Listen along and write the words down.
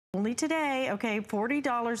Only today, okay,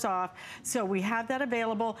 $40 off. So we have that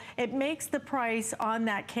available. It makes the price on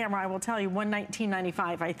that camera, I will tell you,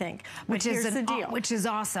 $119.95, I think. Which is the deal. Which is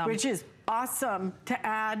awesome. Which is awesome to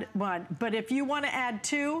add one. But if you want to add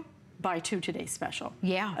two, buy two today's special.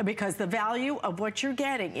 Yeah. Because the value of what you're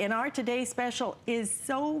getting in our today's special is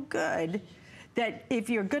so good that if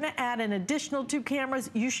you're gonna add an additional two cameras,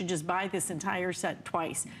 you should just buy this entire set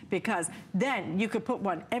twice, because then you could put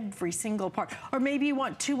one every single part. Or maybe you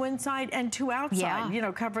want two inside and two outside, you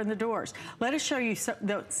know, covering the doors. Let us show you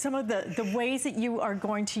some of the ways that you are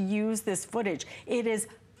going to use this footage. It is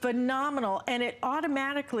phenomenal, and it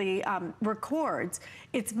automatically records.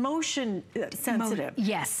 It's motion sensitive.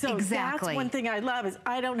 Yes, so exactly. That's one thing I love is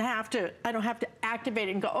I don't have to activate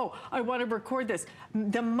it and go, oh, I want to record this.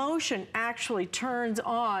 The motion actually turns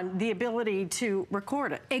on the ability to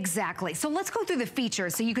record it. Exactly. So let's go through the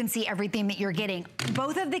features so you can see everything that you're getting.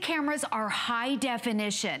 Both of the cameras are high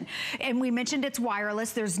definition, and we mentioned it's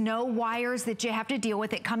wireless. There's no wires that you have to deal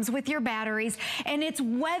with. It comes with your batteries, and it's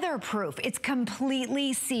weatherproof. It's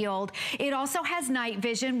completely sealed. It also has night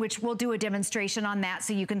vision, which we'll do a demonstration on that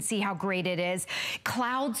so you can see how great it is.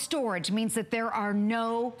 Cloud storage means that there are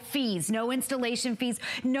no fees, no installation fees,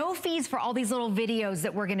 no fees for all these little videos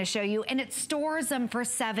that we're going to show you, and it stores them for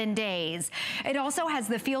 7 days. It also has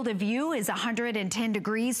the field of view is 110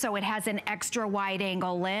 degrees, so it has an extra wide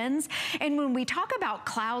angle lens. And when we talk about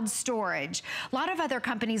cloud storage, a lot of other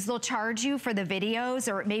companies, they'll charge you for the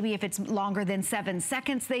videos, or maybe if it's longer than 7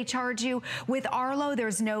 seconds, they charge you. With Arlo,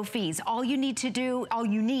 there's no fees. All you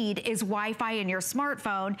need is Wi-Fi in your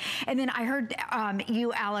smartphone. And then I heard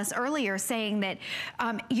you, Alice, earlier saying that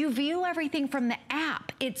you view everything from the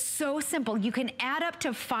app. It's so simple. You can add up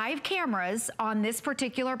to 5 cameras on this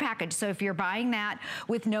particular package. So if you're buying that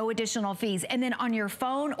with no additional fees, and then on your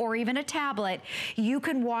phone or even a tablet, you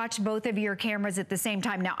can watch both of your cameras at the same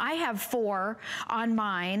time. Now, I have 4 on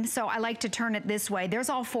mine, so I like to turn it this way. There's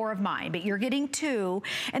all 4 of mine, but you're getting 2.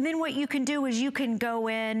 And then what you can do is you can go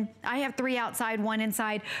in. I have 3 outside, 1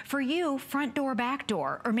 inside. For you, front door, back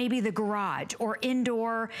door, or maybe the garage, or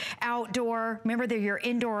indoor, outdoor. Remember, they're your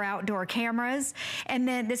indoor, outdoor cameras. And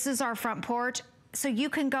then this is our front porch. So you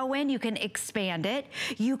can go in, you can expand it.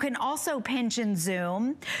 You can also pinch and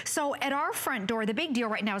zoom. So at our front door, the big deal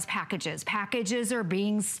right now is packages. Packages are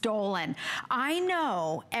being stolen. I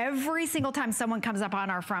know every single time someone comes up on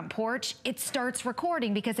our front porch, it starts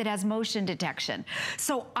recording because it has motion detection.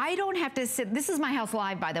 So I don't have to sit, this is my house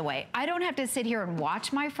live, by the way. I don't have to sit here and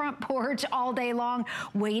watch my front porch all day long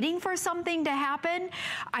waiting for something to happen.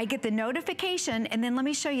 I get the notification, and then let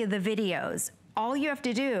me show you the videos. All you have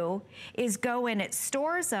to do is go in, it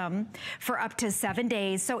stores them for up to 7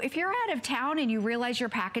 days. So if you're out of town and you realize your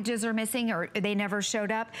packages are missing or they never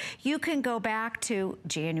showed up, you can go back to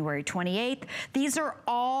January 28th. These are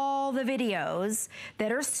all the videos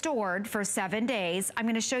that are stored for 7 days. I'm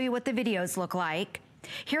gonna show you what the videos look like.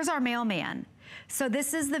 Here's our mailman. So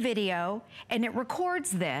this is the video, and it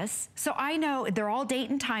records this. So I know they're all date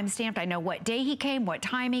and time stamped. I know what day he came, what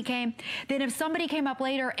time he came. Then if somebody came up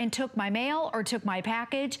later and took my mail or took my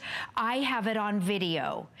package, I have it on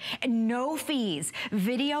video. And no fees.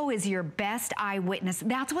 Video is your best eyewitness.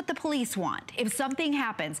 That's what the police want. If something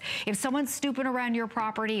happens, if someone's snooping around your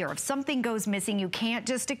property, or if something goes missing, you can't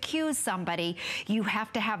just accuse somebody. You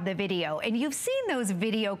have to have the video. And you've seen those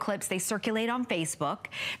video clips. They circulate on Facebook.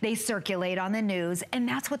 They circulate on the news. And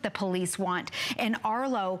that's what the police want. And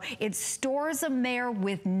Arlo, it stores them there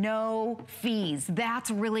with no fees. That's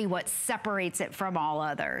really what separates it from all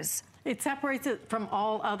others. It separates it from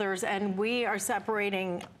all others, and we are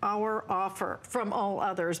separating our offer from all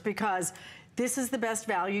others because this is the best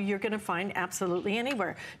value you're gonna find absolutely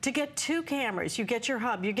anywhere. To get 2 cameras, you get your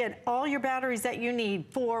hub, you get all your batteries that you need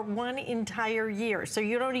for 1 entire year. So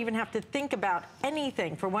you don't even have to think about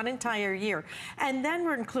anything for 1 entire year. And then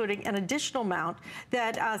we're including an additional mount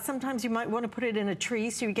that sometimes you might wanna put it in a tree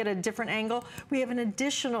so you get a different angle. We have an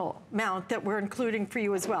additional mount that we're including for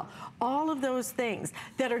you as well. All of those things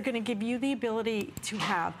that are gonna give you the ability to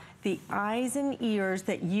have the eyes and ears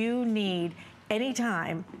that you need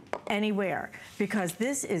anytime, anywhere, because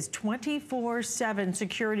this is 24/7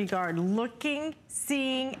 security guard looking,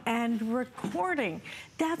 seeing, and recording.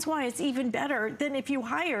 That's why it's even better than if you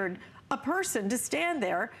hired a person to stand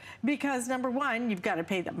there, because number one, you've got to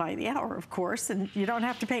pay them by the hour, of course, and you don't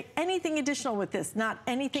have to pay anything additional with this, not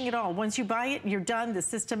anything at all. Once you buy it, you're done. The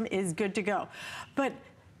system is good to go. But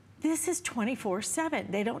This is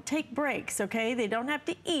 24/7. They don't take breaks, okay? They don't have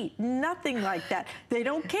to eat, nothing like that. They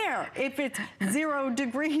don't care if it's 0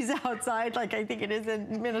 degrees outside, like I think it is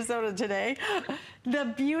in Minnesota today.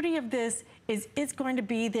 The beauty of this is it's going to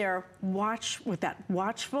be there with that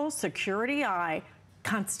watchful security eye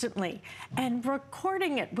constantly and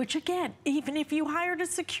recording it, which again, even if you hired a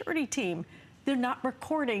security team, they're not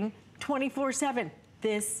recording 24/7.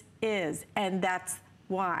 This is, and that's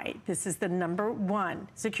why this is the #1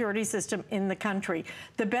 security system in the country.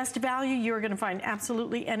 The best value you're gonna find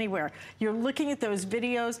absolutely anywhere. You're looking at those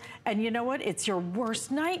videos and you know what? It's your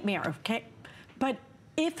worst nightmare, okay? But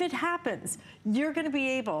if it happens, you're gonna be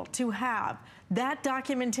able to have that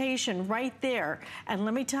documentation right there. And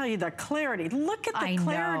let me tell you, the clarity, look at the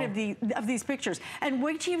clarity of these pictures. And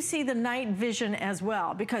wait till you see the night vision as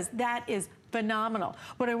well, because that is phenomenal.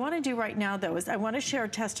 What I want to do right now, though, is I want to share a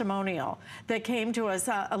testimonial that came to us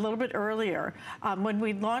a little bit earlier. When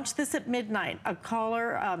we launched this at midnight, a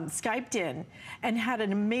caller Skyped in and had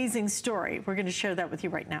an amazing story. We're going to share that with you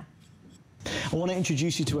right now. I want to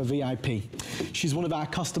introduce you to a VIP. She's one of our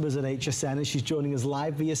customers at HSN and she's joining us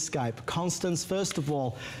live via Skype. Constance, first of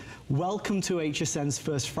all, welcome to HSN's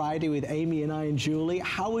First Friday with Amy and I and Julie.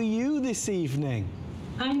 How are you this evening?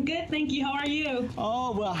 I'm good, thank you. How are you?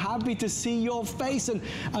 Oh, we're happy to see your face.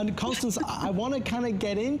 And Constance, I want to kind of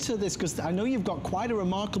get into this because I know you've got quite a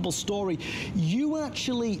remarkable story. You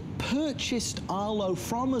actually purchased Arlo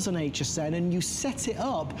from us on HSN and you set it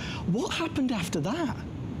up. What happened after that?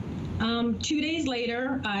 2 days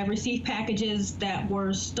later, I received packages that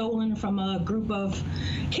were stolen from a group of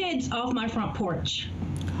kids off my front porch.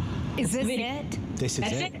 Is this it? This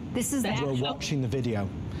is it. This is that. We're watching the video.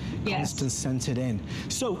 Yes. Constance sent it in.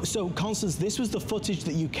 So Constance, this was the footage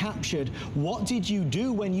that you captured. What did you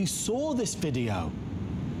do when you saw this video?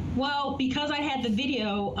 Well, because I had the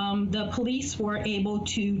video, the police were able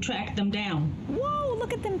to track them down. Whoa,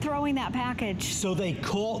 look at them throwing that package. So they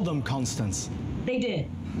caught them, Constance? They did.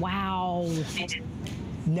 Wow.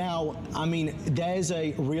 Now, I mean, there's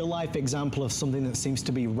a real-life example of something that seems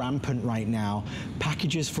to be rampant right now.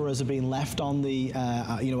 Packages for us are being left on the,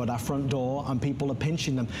 you know, at our front door, and people are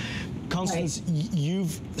pinching them. Constance,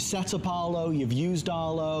 you've set up Arlo, you've used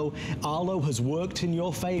Arlo. Arlo has worked in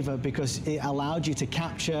your favor because it allowed you to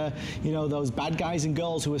capture, you know, those bad guys and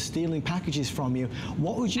girls who are stealing packages from you.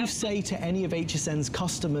 What would you say to any of HSN's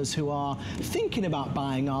customers who are thinking about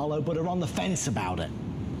buying Arlo but are on the fence about it?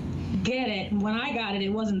 Get it. When I got it, it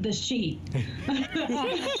wasn't this cheap.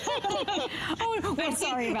 Oh, we're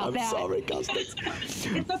sorry about that. I'm sorry, Constance.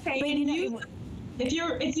 It's okay.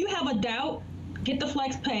 If you have a doubt, get the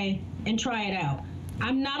Flex Pay and try it out.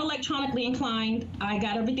 I'm not electronically inclined. I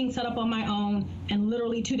got everything set up on my own, and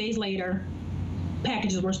literally 2 days later,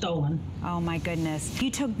 packages were stolen. Oh my goodness. You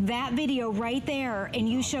took that video right there and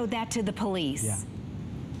you showed that to the police. Yeah.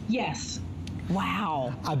 Yes.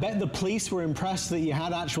 Wow. I bet the police were impressed that you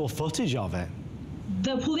had actual footage of it.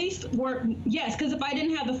 The police were, yes, because if I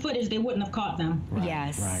didn't have the footage, they wouldn't have caught them. Right,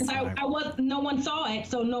 yes. Right. No one saw it,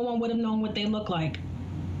 so no one would have known what they look like.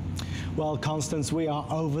 Well, Constance, we are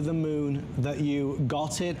over the moon that you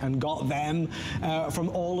got it and got them. From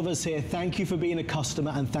all of us here, thank you for being a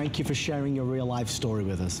customer and thank you for sharing your real life story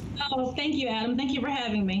with us. Oh, thank you, Adam. Thank you for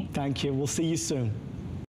having me. Thank you. We'll see you soon.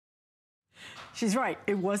 She's right,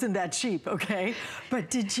 it wasn't that cheap, okay? But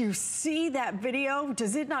did you see that video?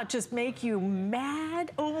 Does it not just make you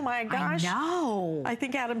mad? Oh my gosh. I know. I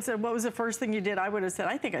think Adam said, what was the first thing you did? I would have said,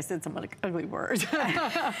 I think I said some ugly words.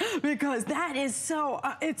 Because that is so,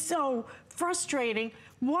 it's so frustrating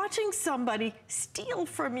watching somebody steal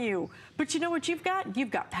from you. But you know what you've got?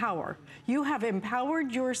 You've got power. You have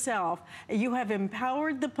empowered yourself. You have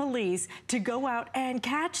empowered the police to go out and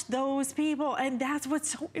catch those people. And that's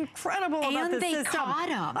what's so incredible about this system. And they caught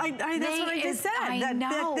them. That's what I just said. I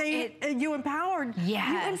know. You empowered, yes.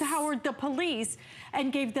 You empowered the police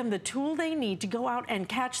and gave them the tool they need to go out and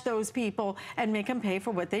catch those people and make them pay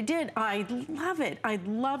for what they did. I love it. I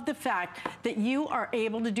love the fact that you are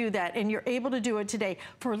able to do that, and you're able to do it today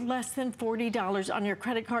for less than $40 on your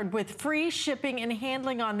credit card with free shipping and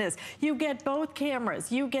handling on this. You get both cameras,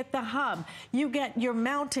 you get the hub, you get your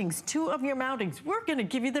mountings, 2 of your mountings. We're gonna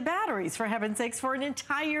give you the batteries, for heaven's sakes, for an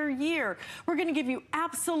entire year. We're gonna give you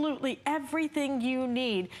absolutely everything you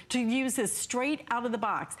need to use this straight out of the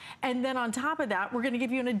box. And then on top of that, we're gonna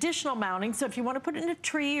give you an additional mounting, so if you wanna put it in a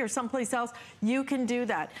tree or someplace else, you can do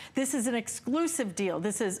that. This is an exclusive deal.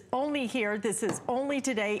 This is only here, this is only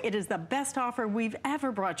today. It is the best offer we've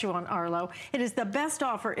ever brought you on Arlo. It is the best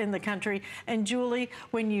offer in the country. And Julie,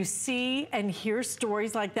 when you see and hear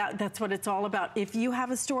stories like that, that's what it's all about. If you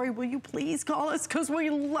have a story, will you please call us? Because we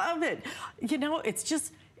love it. You know, it's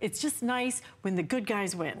just, it's just nice when the good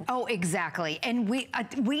guys win. Oh, exactly. And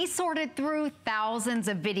we sorted through thousands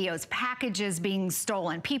of videos, packages being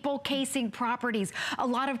stolen, people casing properties, a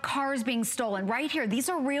lot of cars being stolen. Right here, these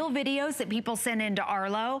are real videos that people sent into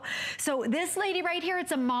Arlo. So this lady right here,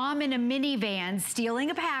 it's a mom in a minivan stealing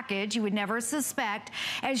a package you would never suspect.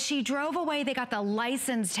 As she drove away, they got the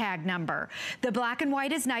license tag number. The black and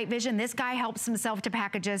white is night vision. This guy helps himself to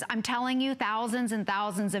packages. I'm telling you, thousands and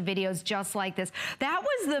thousands of videos just like this. That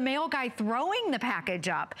was the mail guy throwing the package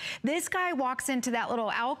up. This guy walks into that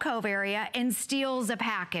little alcove area and steals a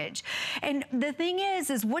package. And the thing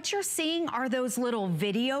is what you're seeing are those little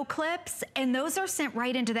video clips, and those are sent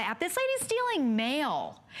right into the app. This lady's stealing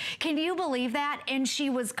mail. Can you believe that? And she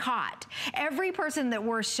was caught. Every person that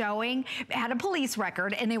we're showing had a police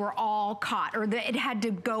record, and they were all caught, or it had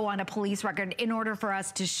to go on a police record in order for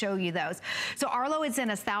us to show you those. So Arlo had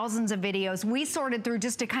sent us thousands of videos. We sorted through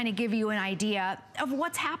just to kind of give you an idea of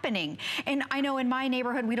what's happening. And I know in my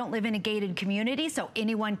neighborhood, we don't live in a gated community, so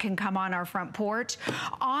anyone can come on our front porch.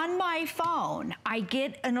 On my phone, I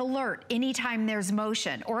get an alert anytime there's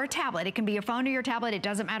motion, or a tablet. It can be your phone or your tablet. It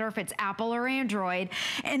doesn't matter if it's Apple or Android.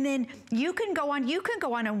 And then you can go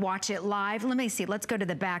on and watch it live. Let me see, let's go to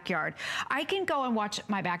the backyard. I can go and watch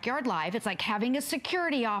my backyard live. It's like having a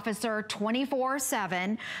security officer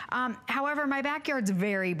 24/7. However, my backyard's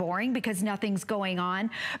very boring because nothing's going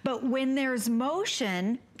on. But when there's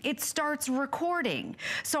motion, it starts recording.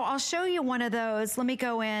 So I'll show you one of those. Let me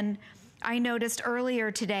go in. I noticed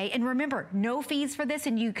earlier today, and remember, no fees for this,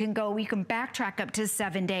 and you can backtrack up to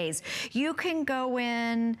 7 days. You can go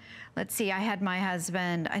in, let's see, I had my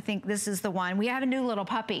husband, I think this is the one. We have a new little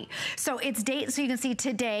puppy. So it's date, so you can see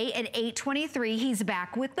today at 8:23, he's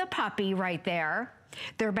back with the puppy right there.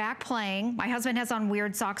 They're back playing. My husband has on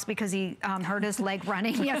weird socks because he hurt his leg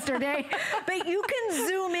running yesterday. But you can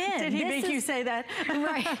zoom in. Did he make you say that?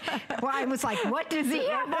 Right. Well, I was like, what does he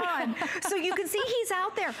have on? So you can see he's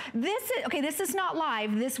out there. This is not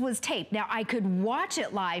live. This was taped. Now, I could watch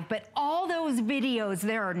it live, but all those videos,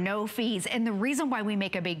 there are no fees. And the reason why we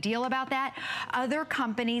make a big deal about that, other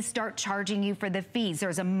companies start charging you for the fees.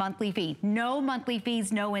 There's a monthly fee. No monthly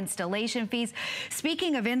fees, no installation fees.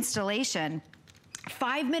 Speaking of installation,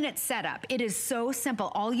 5-minute setup. It is so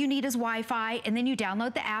simple. All you need is Wi-Fi, and then you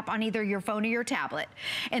download the app on either your phone or your tablet.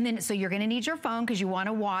 And then, so you're gonna need your phone because you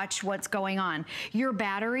wanna watch what's going on. Your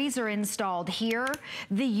batteries are installed here.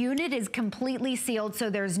 The unit is completely sealed,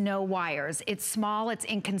 so there's no wires. It's small, it's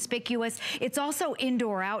inconspicuous. It's also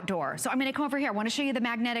indoor-outdoor. So I'm gonna come over here. I wanna show you the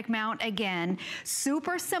magnetic mount again.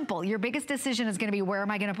 Super simple. Your biggest decision is gonna be, where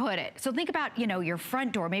am I gonna put it? So think about, your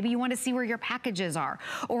front door. Maybe you wanna see where your packages are,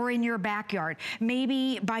 or in your backyard.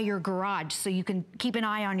 Maybe by your garage, so you can keep an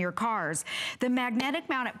eye on your cars. The magnetic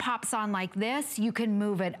mount, it pops on like this. You can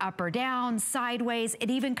move it up or down, sideways.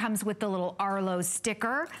 It even comes with the little Arlo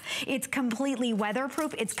sticker. It's completely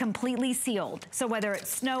weatherproof. It's completely sealed. So whether it's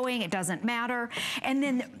snowing, it doesn't matter. And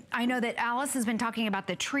then I know that Alice has been talking about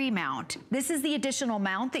the tree mount. This is the additional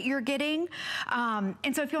mount that you're getting.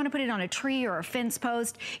 And so if you want to put it on a tree or a fence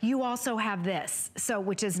post, you also have this, so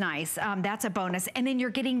which is nice. That's a bonus. And then you're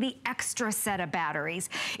getting the extra set of batteries.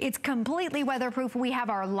 It's completely weatherproof. We have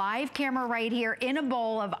our live camera right here in a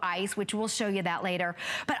bowl of ice, which we'll show you that later.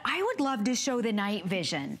 But I would love to show the night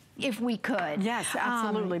vision if we could. Yes,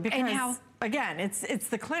 absolutely. Because again, it's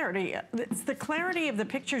the clarity. It's the clarity of the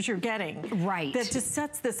pictures you're getting. Right. That just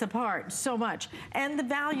sets this apart so much. And the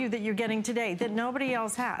value that you're getting today that nobody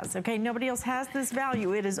else has. Okay, nobody else has this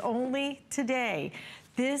value. It is only today.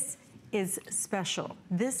 This is special.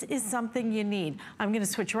 This is something you need. I'm gonna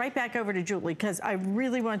switch right back over to Julie because I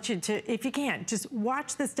really want you to, if you can, just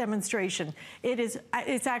watch this demonstration.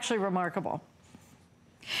 It's actually remarkable.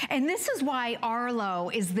 And this is why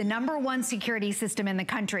Arlo is the #1 security system in the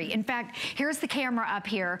country. In fact, here's the camera up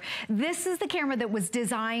here. This is the camera that was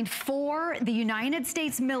designed for the United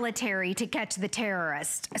States military to catch the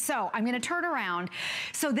terrorists. So I'm gonna turn around.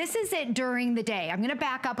 So this is it during the day. I'm gonna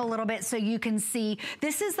back up a little bit so you can see.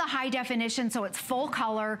 This is the high definition, so it's full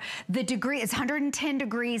color. The degree is 110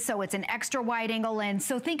 degrees, so it's an extra wide angle lens.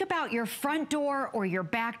 So think about your front door or your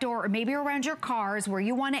back door, or maybe around your cars where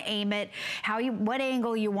you wanna aim it, what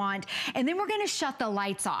angle you want, and then we're gonna shut the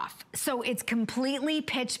lights off. So it's completely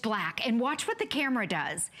pitch black, and watch what the camera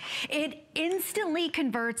does. It instantly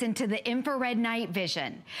converts into the infrared night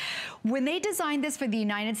vision. When they designed this for the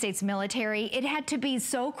United States military, it had to be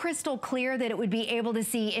so crystal clear that it would be able to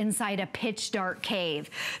see inside a pitch dark cave.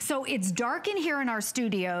 So it's dark in here in our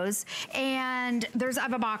studios, and I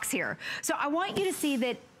have a box here. So I want you to see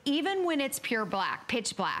that even when it's pure black,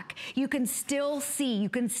 pitch black, you can still see, you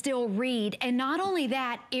can still read, and not only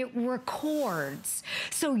that, it records.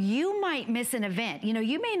 So you might miss an event. You know,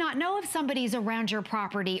 you may not know if somebody's around your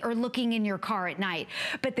property or looking in your car at night,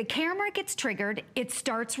 but the camera gets triggered, it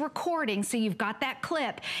starts recording, so you've got that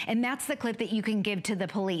clip, and that's the clip that you can give to the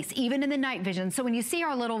police, even in the night vision. So when you see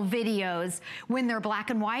our little videos, when they're black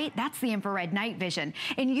and white, that's the infrared night vision.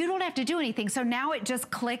 And you don't have to do anything. So now it just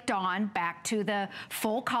clicked on back to the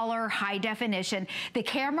full color, high definition. The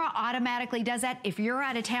camera automatically does that. If you're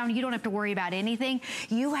out of town, you don't have to worry about anything.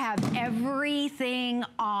 You have everything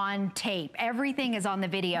on tape. Everything is on the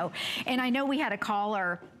video. And I know we had a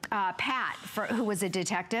caller, Pat, who was a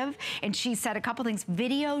detective, and she said a couple things.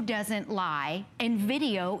 Video doesn't lie, and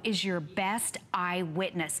video is your best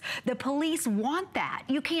eyewitness. The police want that.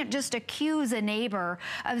 You can't just accuse a neighbor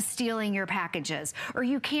of stealing your packages, or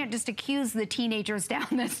you can't just accuse the teenagers down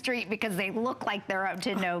the street because they look like they're up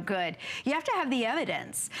to no good. You have to have the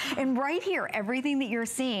evidence. And right here, everything that you're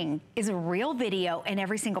seeing is a real video, and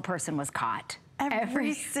every single person was caught.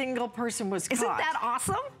 Every single person was caught. Isn't that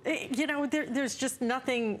awesome? You know, there's just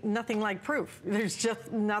nothing like proof. There's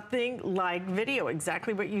just nothing like video,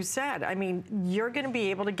 exactly what you said. I mean, you're going to be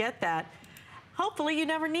able to get that. Hopefully you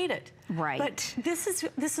never need it. Right. But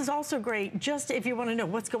this is also great just if you want to know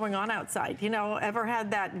what's going on outside. You know, ever had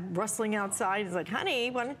that rustling outside? It's like, honey,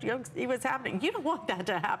 why don't you go see what's happening? You don't want that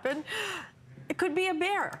to happen. It could be a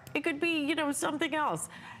bear. It could be, you know, something else.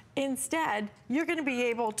 Instead, you're going to be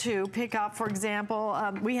able to pick up, for example,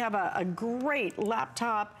 we have a great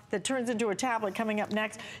laptop that turns into a tablet coming up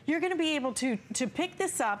next. You're going to be able to pick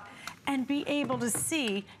this up and be able to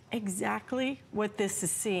see exactly what this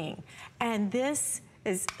is seeing. And this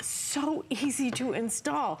is so easy to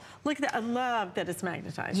install. Look at that. I love that it's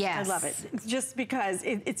magnetized. Yes. I love it. Just because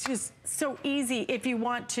it's just so easy if you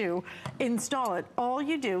want to install it. All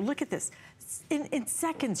you do, look at this. In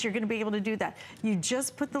seconds, you're going to be able to do that. You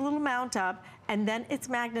just put the little mount up, and then it's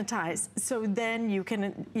magnetized. So then you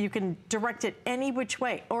can direct it any which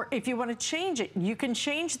way. Or if you want to change it, you can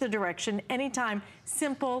change the direction anytime.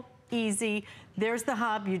 Simple, easy. There's the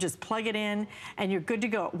hub. You just plug it in, and you're good to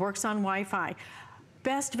go. It works on Wi-Fi.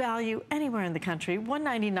 Best value anywhere in the country,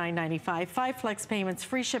 $199.95, 5 flex payments,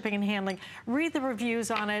 free shipping and handling. Read the reviews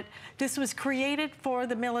on it. This was created for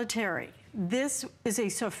the military. This is a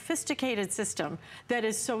sophisticated system that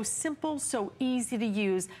is so simple, so easy to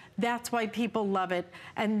use. That's why people love it.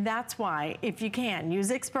 And that's why, if you can, use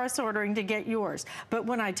express ordering to get yours. But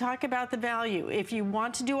when I talk about the value, if you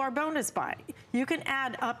want to do our bonus buy, you can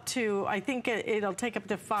add up to, I think it'll take up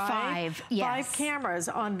to five cameras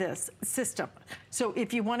on this system. So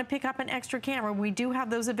if you want to pick up an extra camera, we do have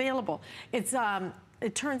those available. It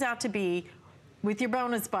turns out to be, with your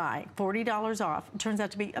bonus buy, $40 off. It turns out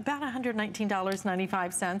to be about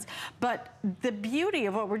 $119.95. But the beauty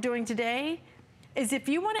of what we're doing today is if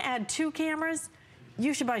you want to add 2 cameras,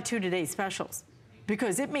 you should buy 2 today's specials,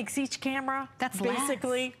 because it makes each camera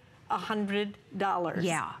basically $100.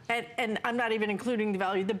 Yeah. And I'm not even including the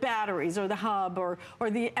value, the batteries or the hub or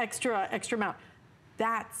the extra mount.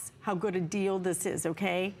 That's how good a deal this is,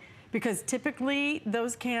 okay? Because typically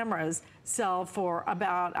those cameras sell for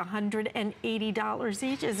about $180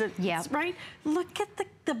 each. Is it right? Look at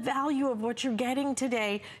the value of what you're getting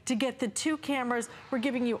today to get the 2 cameras. We're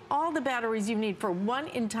giving you all the batteries you need for 1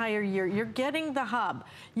 entire year. You're getting the hub.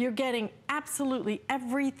 You're getting absolutely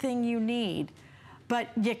everything you need. But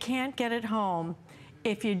you can't get it home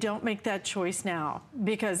if you don't make that choice now.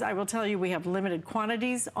 Because I will tell you, we have limited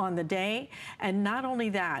quantities on the day. And not only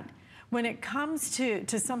that, when it comes to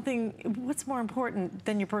something, what's more important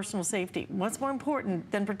than your personal safety? What's more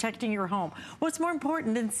important than protecting your home? What's more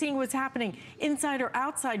important than seeing what's happening inside or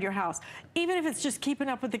outside your house? Even if it's just keeping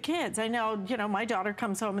up with the kids. I know, you know, my daughter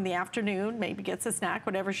comes home in the afternoon, maybe gets a snack,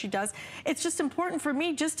 whatever she does. It's just important for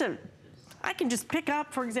me just to, I can just pick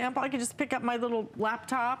up, for example, I can just pick up my little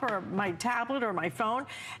laptop or my tablet or my phone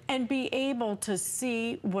and be able to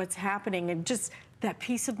see what's happening, and just that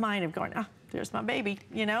peace of mind of going, oh, there's my baby,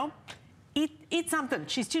 you know? Eat something.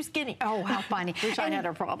 She's too skinny. Oh, how funny. Wish I had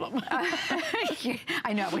her problem.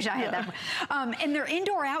 I know, wish I had that. And they're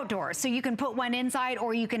indoor, outdoor, so you can put one inside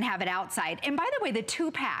or you can have it outside. And by the way, the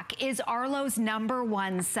 2-pack is Arlo's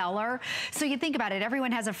 #1 seller. So you think about it,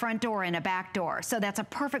 everyone has a front door and a back door. So that's a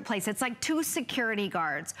perfect place. It's like 2 security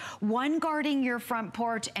guards, 1 guarding your front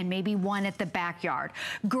porch and maybe 1 at the backyard.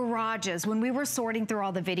 Garages, when we were sorting through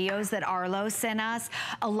all the videos that Arlo sent us,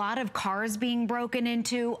 a lot of cars being broken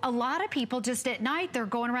into, a lot of people people just at night, they're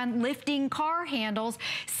going around lifting car handles,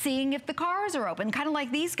 seeing if the cars are open, kind of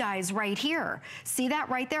like these guys right here. See that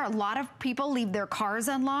right there? A lot of people leave their cars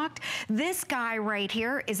unlocked. This guy right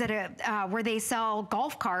here is at a where they sell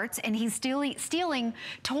golf carts, and he's stealing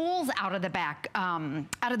tools out of the back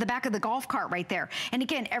of the golf cart right there. And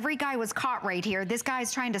again, every guy was caught right here. This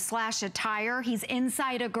guy's trying to slash a tire. He's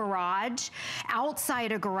inside a garage,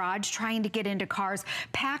 outside a garage, trying to get into cars.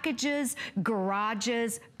 Packages,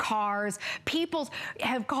 garages, cars. People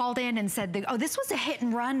have called in and said, oh, this was a hit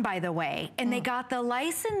and run, by the way. And they got the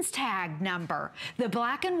license tag number. The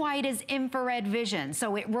black and white is infrared vision,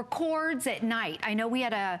 so it records at night. I know we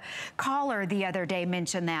had a caller the other day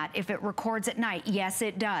mention that. If it records at night, yes,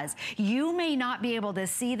 it does. You may not be able to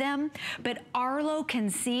see them, but Arlo can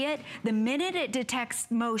see it. The minute it detects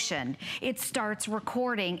motion, it starts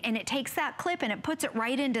recording, and it takes that clip and it puts it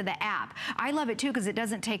right into the app. I love it too because it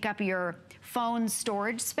doesn't take up your phone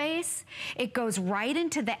storage space. It goes right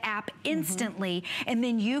into the app instantly, and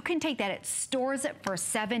then you can take that. It stores it for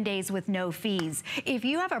 7 days with no fees. If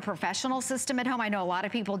you have a professional system at home, I know a lot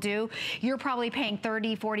of people do, you're probably paying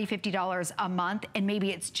 $30, $40, $50 a month, and maybe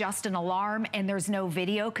it's just an alarm and there's no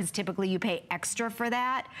video because typically you pay extra for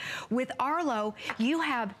that. With Arlo, you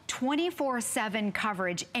have 24/7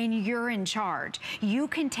 coverage and you're in charge. You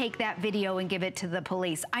can take that video and give it to the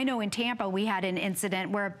police. I know in Tampa we had an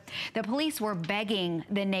incident where the police were begging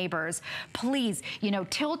the neighbors, please, you know,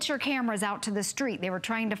 tilt your cameras out to the street. They were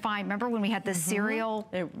trying to find, remember when we had the serial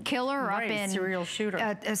killer up in... serial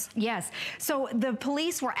shooter. Yes. So the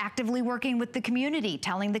police were actively working with the community,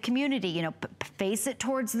 telling the community, you know, face it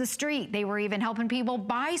towards the street. They were even helping people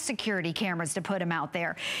buy security cameras to put them out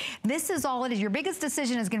there. This is all it is. Your biggest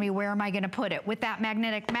decision is going to be, where am I going to put it? With that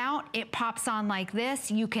magnetic mount, it pops on like this.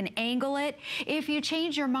 You can angle it. If you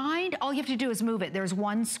change your mind, all you have to do is move it. There's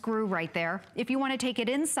one screw right there. If you want to take it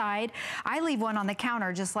inside, I leave one on the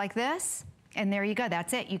counter just like this. And there you go,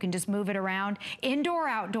 that's it. You can just move it around. Indoor,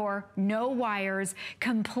 outdoor, no wires,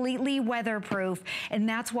 completely weatherproof. And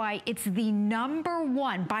that's why it's the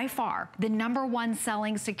 #1, by far, the #1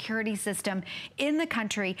 selling security system in the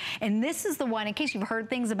country. And this is the one, in case you've heard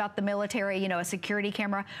things about the military, you know, a security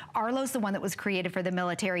camera, Arlo's the one that was created for the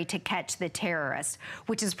military to catch the terrorists,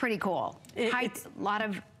 which is pretty cool. It's a lot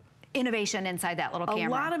of innovation inside that little camera. A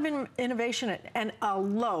lot of innovation and a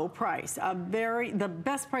low price, the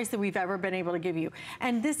best price that we've ever been able to give you.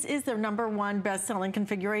 And this is their #1 best-selling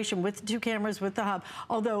configuration with 2 cameras with the hub.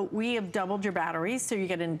 Although we have doubled your batteries, so you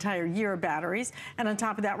get an entire year of batteries. And on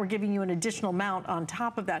top of that, we're giving you an additional mount on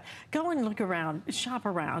top of that. Go and look around, shop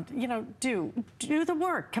around, you know, do the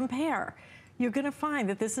work, compare. You're going to find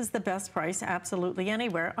that this is the best price absolutely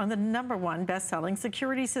anywhere on the #1 best-selling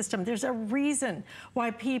security system. There's a reason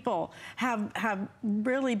why people have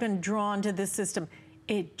really been drawn to this system.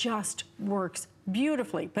 It just works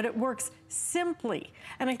beautifully, but it works simply.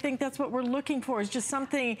 And I think that's what we're looking for, is just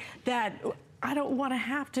something that I don't want to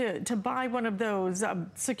have to buy one of those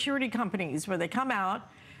security companies where they come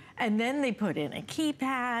out and then they put in a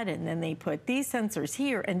keypad, and then they put these sensors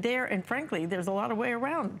here and there, and frankly, there's a lot of way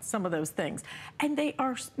around some of those things. And they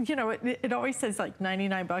are, you know, it always says like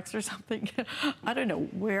 99 bucks or something. I don't know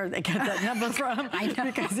where they get that number from. I know.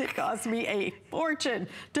 Because it cost me a fortune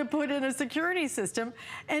to put in a security system.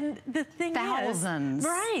 And the thing thousands. is,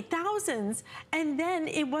 right, thousands. And then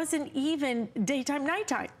it wasn't even daytime,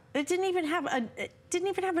 nighttime. It didn't even have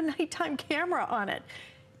a nighttime camera on it.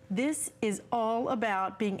 This is all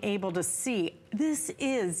about being able to see. This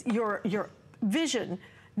is your vision,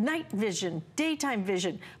 night vision, daytime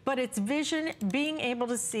vision, but it's vision being able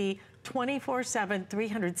to see 24/7,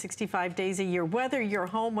 365 days a year, whether you're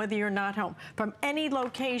home, whether you're not home, from any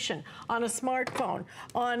location, on a smartphone,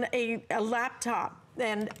 on a laptop,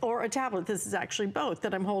 or a tablet. This is actually both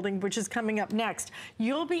that I'm holding, which is coming up next.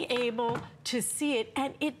 You'll be able to see it,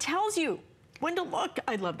 and it tells you when to look.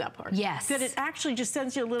 I love that part. Yes. That it actually just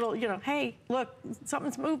sends you a little, you know, hey, look,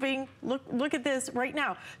 something's moving. Look at this right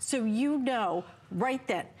now. So you know right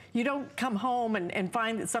then. You don't come home and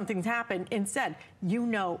find that something's happened. Instead, you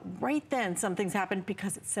know right then something's happened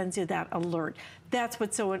because it sends you that alert. That's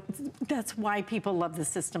why people love the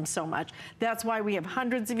system so much. That's why we have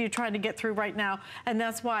hundreds of you trying to get through right now. And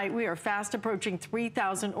that's why we are fast approaching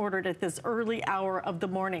 3,000 ordered at this early hour of the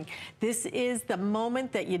morning. This is the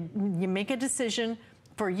moment that you make a decision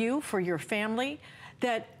for you, for your family,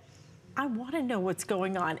 that I want to know what's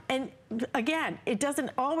going on. And again, it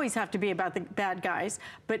doesn't always have to be about the bad guys,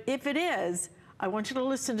 but if it is, I want you to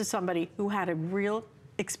listen to somebody who had a real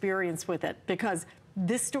experience with it, because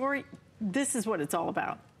this story, this is what it's all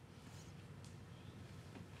about.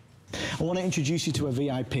 I want to introduce you to a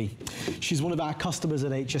VIP. She's one of our customers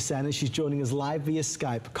at HSN, and she's joining us live via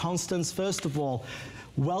Skype. Constance, first of all,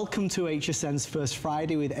 welcome to HSN's First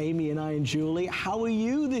Friday with Amy and I and Julie. How are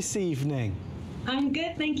you this evening? I'm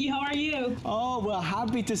good, thank you. How are you? Oh, we're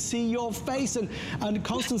happy to see your face. And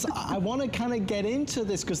Constance, I want to kind of get into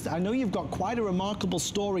this because I know you've got quite a remarkable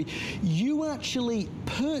story. You actually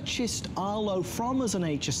purchased Arlo from us on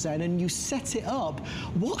HSN and you set it up.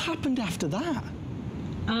 What happened after that?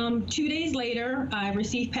 2 days later, I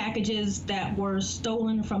received packages that were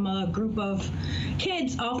stolen from a group of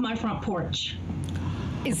kids off my front porch.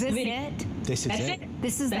 Is this it? This is it.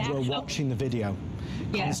 This is that. We're watching the video.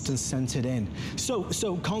 Yes. Constance sent it in. So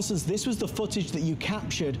Constance, this was the footage that you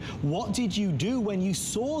captured. What did you do when you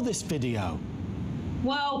saw this video?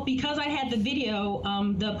 Well, because I had the video,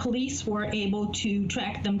 the police were able to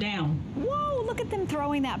track them down. Whoa, look at them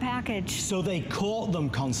throwing that package. So they caught them,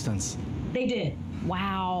 Constance? They did.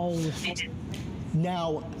 Wow. They did.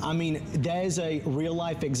 Now, I mean, there's a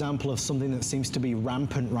real-life example of something that seems to be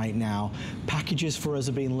rampant right now. Packages for us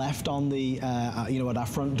are being left on the, at our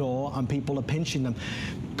front door, and people are pinching them.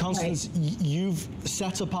 Constance, you've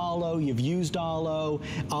set up Arlo, you've used Arlo.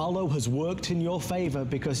 Arlo has worked in your favor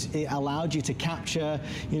because it allowed you to capture,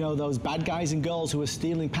 those bad guys and girls who are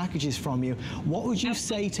stealing packages from you. What would you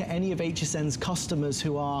say to any of HSN's customers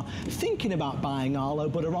who are thinking about buying Arlo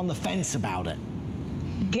but are on the fence about it?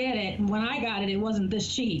 Get it. When I got it, it wasn't this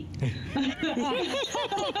cheap.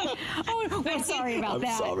 Oh, we're sorry about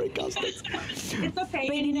that. I'm sorry, Constance. It's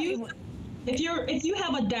okay. If you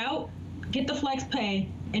have a doubt, get the Flex Pay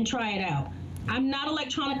and try it out. I'm not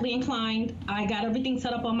electronically inclined. I got everything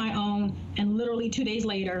set up on my own, and literally 2 days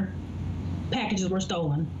later, packages were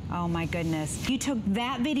stolen. Oh my goodness. You took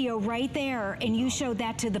that video right there and you showed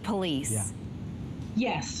that to the police. Yeah.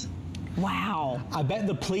 Yes. Wow. I bet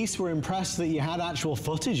the police were impressed that you had actual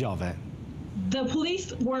footage of it. The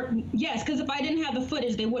police were, yes, because if I didn't have the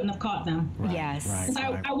footage, they wouldn't have caught them. Right, yes.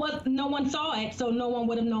 Right. No one saw it, so no one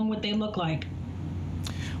would have known what they look like.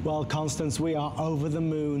 Well, Constance, we are over the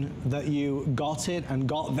moon that you got it and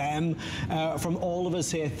got them. From all of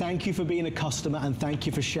us here, thank you for being a customer and thank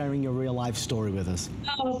you for sharing your real life story with us.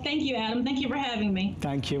 Oh, thank you, Adam. Thank you for having me.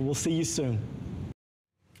 Thank you. We'll see you soon.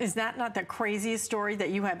 Is that not the craziest story that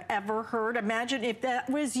you have ever heard? Imagine if that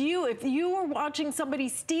was you, if you were watching somebody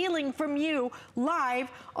stealing from you live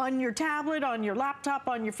on your tablet, on your laptop,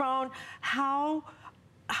 on your phone. How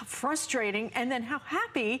frustrating, and then how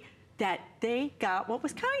happy that they got what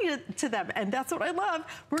was coming to them. And that's what I love.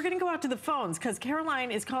 We're gonna go out to the phones because Caroline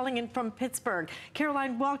is calling in from Pittsburgh.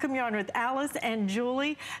 Caroline, welcome. You're on with Alice and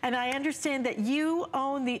Julie. And I understand that you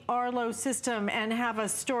own the Arlo system and have a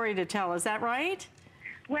story to tell. Is that right?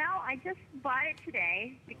 Well, I just bought it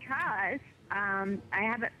today because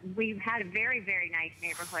we've had a very, very nice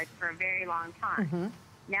neighborhood for a very long time. Mm-hmm.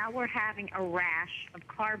 Now we're having a rash of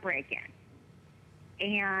car break-ins.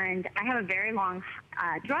 And I have a very long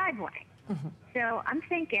driveway. Mm-hmm. So I'm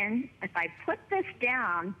thinking if I put this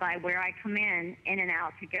down by where I come in and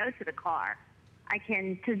out to go to the car, I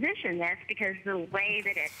can position this because the way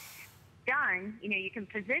that it's done, you can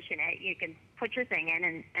position it. You can put your thing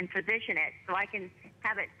in and position it so I can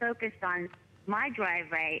have it focused on my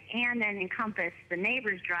driveway and then encompass the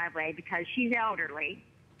neighbor's driveway because she's elderly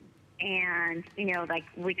and,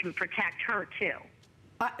 we can protect her too.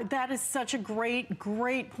 That is such a great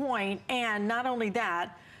point. And not only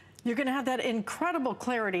that, you're going to have that incredible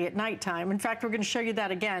clarity at nighttime. In fact, we're going to show you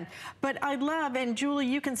that again. But I love, and Julie,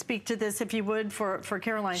 you can speak to this if you would for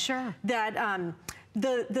Caroline. Sure. That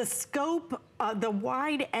the scope, the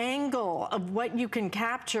wide angle of what you can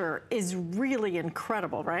capture is really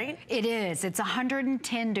incredible, right? It is. It's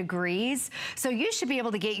 110 degrees. So you should be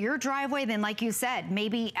able to get your driveway, then like you said,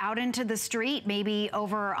 maybe out into the street, maybe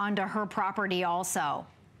over onto her property also.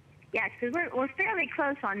 Yes, because we're fairly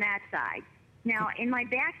close on that side. Now, in my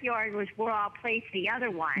backyard was where I'll place the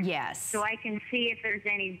other one. Yes. So I can see if there's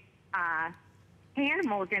any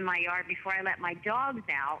animals in my yard before I let my dogs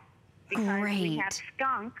out. Because we have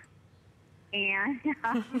skunk, and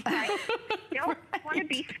I don't want to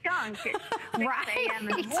be skunked at 6 a.m.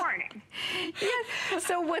 in the morning. Yes.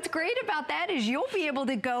 So what's great about that is you'll be able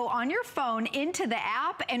to go on your phone into the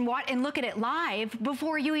app and look at it live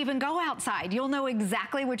before you even go outside. You'll know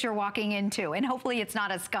exactly what you're walking into, and hopefully it's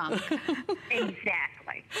not a skunk.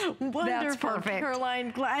 Exactly. Wonderful. That's perfect.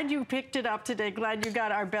 Caroline, glad you picked it up today. Glad you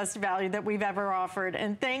got our best value that we've ever offered.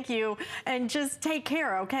 And thank you. And just take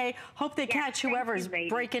care, okay? Hope they catch whoever's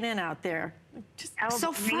breaking in out there. Just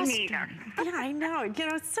so frustrating. Yeah, I know.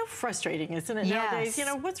 It's so frustrating, isn't it, nowadays?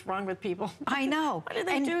 What's wrong with people? I know. Why do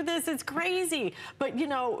they do this? It's crazy. But,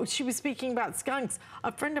 she was speaking about skunks.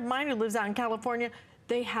 A friend of mine who lives out in California,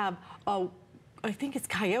 they have, I think it's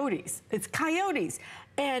coyotes. It's coyotes.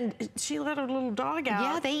 And she let her little dog out.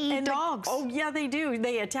 Yeah, they eat dogs. Oh, yeah, they do.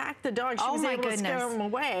 They attack the dog. She was able to scare them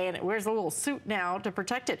away, and it wears a little suit now to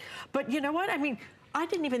protect it. But you know what? I mean, I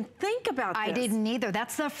didn't even think about this. I didn't either.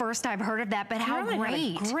 That's the first I've heard of that, but how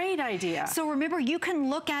great. Had a great idea. So remember, you can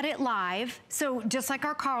look at it live. So just like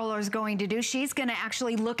our caller is going to do, she's gonna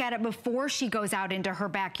actually look at it before she goes out into her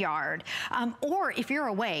backyard. Or if you're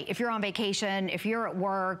away, if you're on vacation, if you're at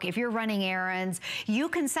work, if you're running errands, you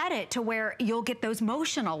can set it to where you'll get those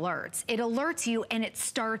motion alerts. It alerts you and it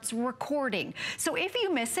starts recording. So if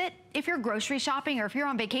you miss it, if you're grocery shopping or if you're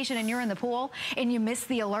on vacation and you're in the pool and you miss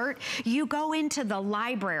the alert, you go into the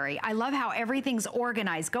library. I love how everything's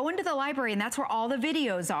organized. Go into the library and that's where all the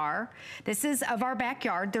videos are. This is of our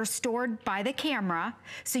backyard. They're stored by the camera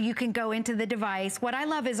so you can go into the device. What I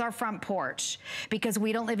love is our front porch because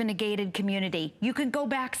we don't live in a gated community. You can go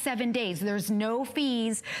back 7 days. There's no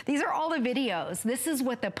fees. These are all the videos. This is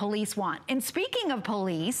what the police want. And speaking of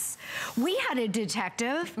police, we had a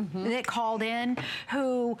detective that called in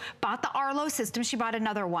who bought the Arlo system. She bought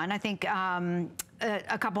another one, I think,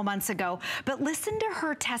 a couple months ago. But listen to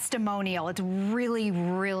her testimonial. It's really,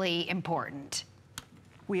 really important.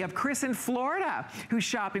 We have Chris in Florida who's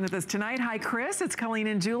shopping with us tonight. Hi, Chris. It's Colleen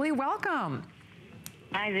and Julie. Welcome.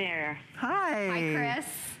 Hi there. Hi. Hi, Chris.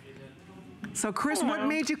 So, Chris, what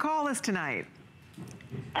made you call us tonight?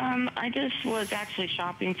 I just was actually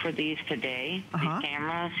shopping for these today, these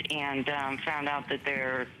cameras, and found out that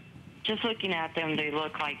they're, just looking at them, they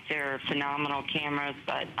look like they're phenomenal cameras,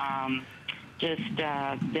 but just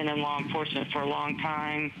been in law enforcement for a long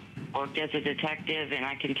time, worked as a detective, and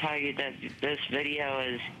I can tell you that this video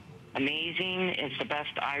is amazing. It's the best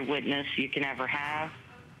eyewitness you can ever have,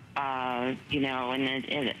 you know, and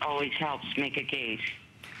it always helps make a case.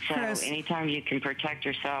 So Chris, anytime you can protect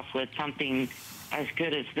yourself with something as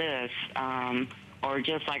good as this, or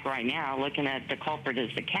just like right now, looking at the culprit as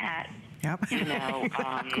the cat, yep. you know,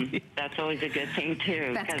 that's always a good thing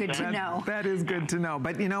too. That's good to know. That is good to know.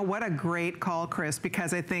 But you know, what a great call, Chris,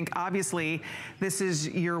 because I think obviously this is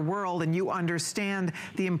your world and you understand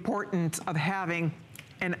the importance of having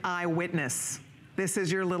an eyewitness. This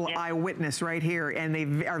is your little eyewitness right here, and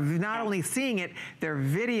they are not only seeing it, they're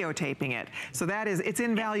videotaping it. So that is, it's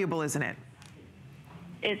invaluable, isn't it?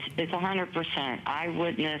 It's 100%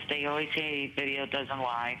 eyewitness. They always say video doesn't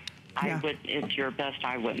lie. Yeah. It's your best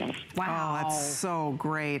eyewitness. Wow. Oh, that's so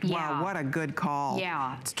great. Yeah. Wow, what a good call.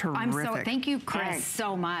 Yeah. It's terrific. Thank you, Chris, Right.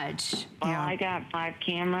 so much. Well, I got 5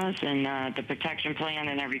 cameras and the protection plan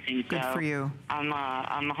and everything. Good so for you. I'm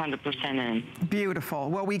 100% in. Beautiful.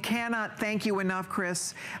 Well, we cannot thank you enough,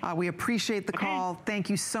 Chris. We appreciate the call. Thank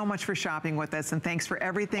you so much for shopping with us, and thanks for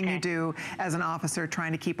everything you do as an officer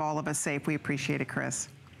trying to keep all of us safe. We appreciate it, Chris.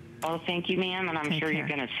 Oh, thank you, ma'am, and I'm Take sure care. you're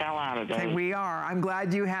going to sell out of those. We are. I'm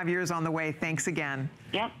glad you have yours on the way. Thanks again.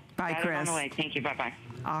 Yep. Bye, Got it Chris. on the way. Thank you. Bye-bye.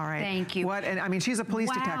 All right. Thank you. What? And I mean, she's a police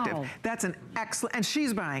Wow. detective. That's an excellent, and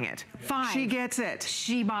she's buying it. 5. She gets it.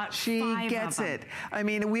 She bought 5 She gets of them. it. I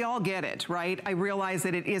mean, we all get it, right? I realize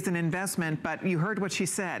that it is an investment, but you heard what she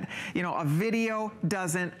said. You know, a video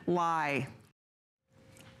doesn't lie.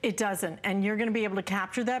 It doesn't, and you're gonna be able to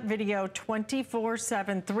capture that video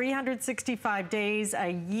 24/7, 365 days a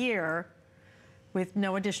year with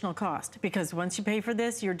no additional cost, because once you pay for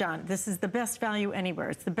this, you're done. This is the best value anywhere.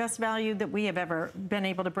 It's the best value that we have ever been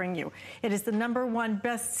able to bring you. It is the #1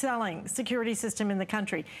 best-selling security system in the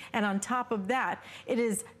country. And on top of that, it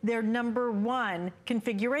is their #1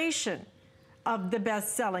 configuration of the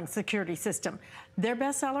best-selling security system. Their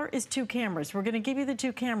bestseller is 2 cameras. We're gonna give you the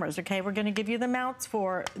 2 cameras, okay? We're gonna give you the mounts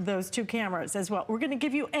for those 2 cameras as well. We're gonna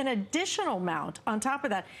give you an additional mount on top of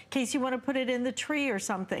that in case you wanna put it in the tree or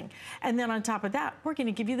something. And then on top of that, we're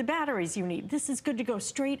gonna give you the batteries you need. This is good to go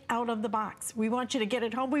straight out of the box. We want you to get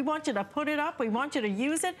it home. We want you to put it up. We want you to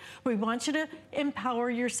use it. We want you to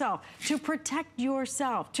empower yourself, to protect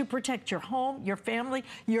yourself, to protect your home, your family,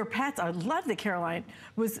 your pets. I love that Caroline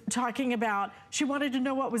was talking about, she wanted to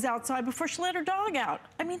know what was outside before she let her dog out.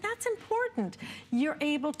 I mean, that's important. You're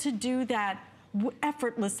able to do that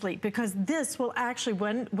effortlessly, because this will actually,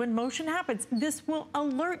 when motion happens, this will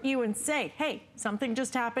alert you and say, hey, something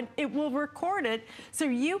just happened. It will record it, so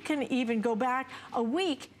you can even go back a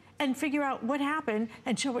week and figure out what happened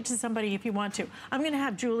and show it to somebody if you want to. I'm going to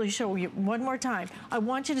have Julie show you one more time. I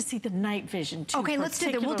want you to see the night vision too. Okay, let's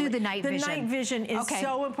do that. We'll do the night vision. The night vision is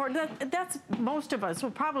so important. That's most of us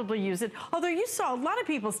will probably use it. Although you saw a lot of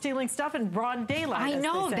people stealing stuff in broad daylight. I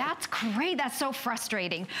know, that's great. That's so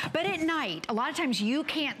frustrating. But at night, a lot of times you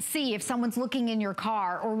can't see if someone's looking in your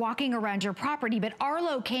car or walking around your property, but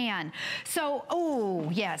Arlo can. So, oh,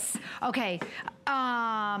 yes. Okay.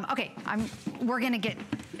 Okay, we're gonna get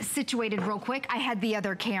situated real quick. I had the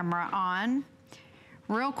other camera on.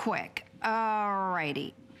 Real quick.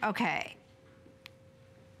 Alrighty. Okay.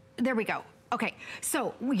 There we go. Okay,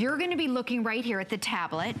 so you're gonna be looking right here at the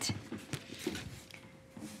tablet.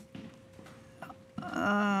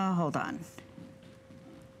 Hold on.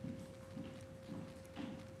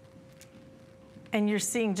 And you're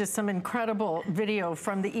seeing just some incredible video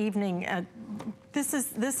from the evening. This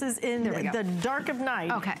is in the dark of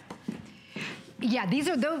night. Okay. Yeah, these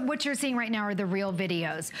are what you're seeing right now are the real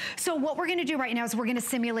videos. So what we're gonna do right now is we're gonna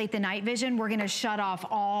simulate the night vision. We're gonna shut off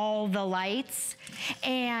all the lights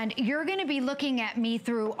and you're gonna be looking at me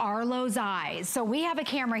through Arlo's eyes. So we have a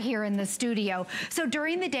camera here in the studio. So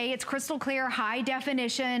during the day, it's crystal clear, high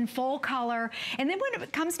definition, full color. And then when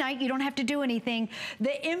it comes night, you don't have to do anything.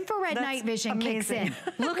 The infrared night vision kicks in.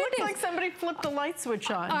 Look at this. It's like somebody flipped a light switch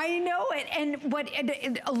on. I know it. And what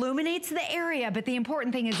it illuminates the area, but the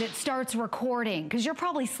important thing is it starts recording, because you're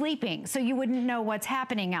probably sleeping, so you wouldn't know what's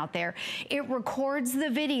happening out there. It records the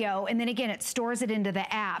video, and then again, it stores it into the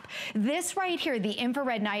app. This right here, the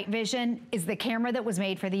infrared night vision, is the camera that was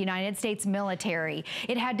made for the United States military.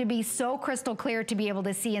 It had to be so crystal clear to be able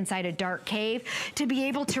to see inside a dark cave, to be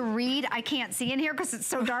able to read. I can't see in here because it's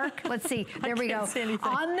so dark. Let's see. There we go.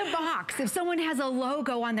 On the box, if someone has a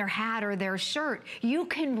logo on their hat or their shirt, you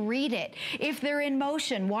can read it. If they're in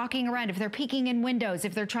motion, walking around, if they're peeking in windows,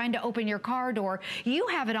 if they're trying to open your car door, you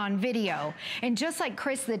have it on video. And just like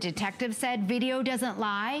Chris, the detective, said, video doesn't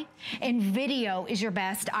lie, and video is your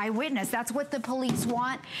best eyewitness. That's what the police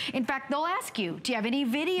want. In fact, they'll ask you, do you have any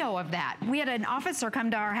video of that? We had an officer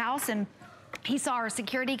come to our house and he saw our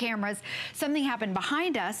security cameras. Something happened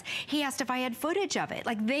behind us. He asked if I had footage of it.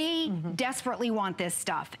 Like, they desperately want this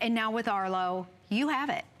stuff. And now with Arlo, you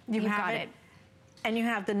have it. You've got it. And you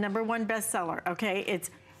have the #1 bestseller, okay?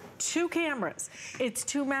 It's 2 cameras, it's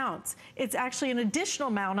 2 mounts. It's actually an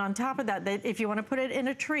additional mount on top of that, that if you want to put it in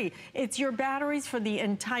a tree. It's your batteries for the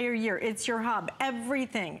entire year. It's your hub,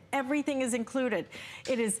 everything is included.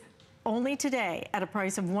 It is only today at a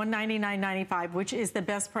price of $199.95, which is the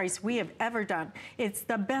best price we have ever done. It's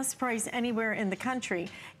the best price anywhere in the country.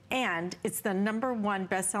 And it's the #1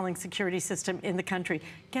 best-selling security system in the country.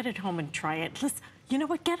 Get it home and try it. Listen, you know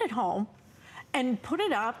what, get it home and put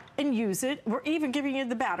it up and use it. We're even giving you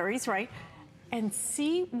the batteries, right? And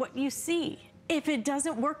see what you see. If it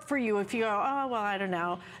doesn't work for you, if you go, oh, well, I don't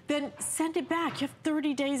know, then send it back. You have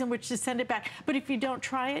 30 days in which to send it back. But if you don't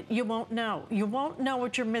try it, you won't know. You won't know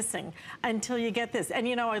what you're missing until you get this. And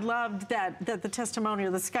you know, I loved that the testimonial,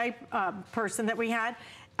 the Skype person that we had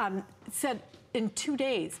said in 2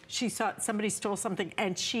 days, she saw somebody stole something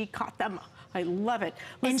and she caught them. I love it.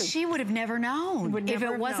 Listen, and she would have never known. If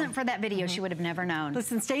it wasn't for that video, she would have never known.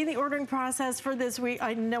 Listen, stay in the ordering process for this week.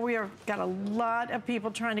 I know we are got a lot of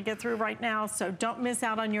people trying to get through right now, so don't miss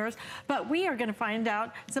out on yours. But we are going to find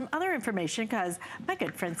out some other information because my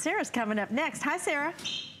good friend Sarah's coming up next. Hi, Sarah.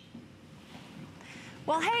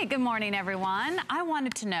 Well, hey, good morning, everyone. I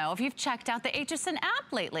wanted to know if you've checked out the HSN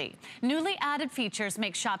app lately. Newly added features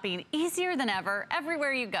make shopping easier than ever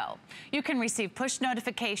everywhere you go. You can receive push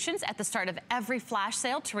notifications at the start of every flash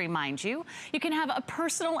sale to remind you. You can have a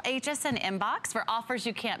personal HSN inbox for offers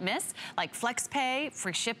you can't miss, like FlexPay,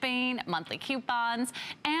 free shipping, monthly coupons,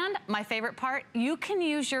 and my favorite part, you can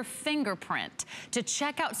use your fingerprint to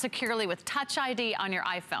check out securely with Touch ID on your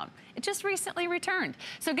iPhone. It just recently returned.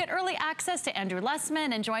 So get early access to Andrew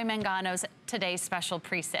Lessman and Joy Mangano's today's special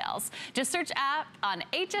pre-sales. Just search app on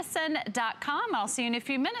hsn.com. I'll see you in a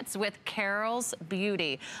few minutes with Carol's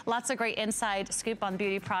Beauty. Lots of great inside scoop on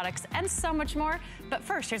beauty products and so much more. But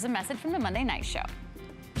first, here's a message from the Monday Night Show.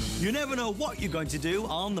 You never know what you're going to do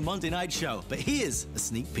on the Monday Night Show, but here's a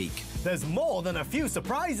sneak peek. There's more than a few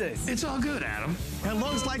surprises. It's all good, Adam. It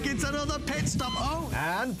looks like it's another pit stop. Oh!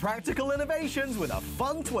 And practical innovations with a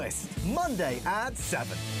fun twist. Monday at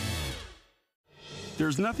 7.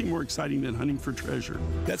 There's nothing more exciting than hunting for treasure.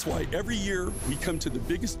 That's why every year we come to the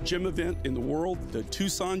biggest gem event in the world, the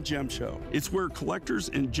Tucson Gem Show. It's where collectors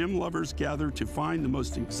and gem lovers gather to find the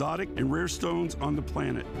most exotic and rare stones on the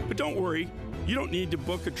planet. But don't worry, you don't need to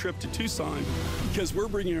book a trip to Tucson because we're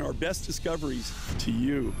bringing our best discoveries to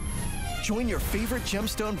you. Join your favorite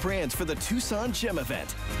gemstone brands for the Tucson Gem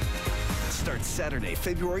Event. Starts Saturday,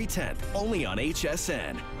 February 10th, only on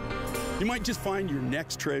HSN. You might just find your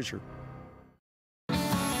next treasure.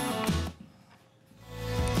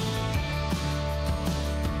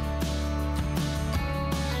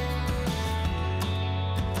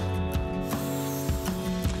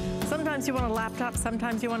 Sometimes you want a laptop,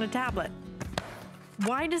 sometimes you want a tablet.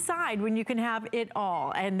 Why decide when you can have it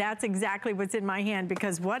all? And that's exactly what's in my hand,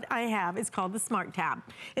 because what I have is called the Smart Tab.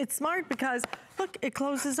 It's smart because, look, it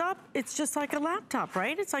closes up. It's just like a laptop,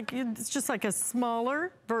 right? It's just like a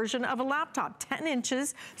smaller version of a laptop, 10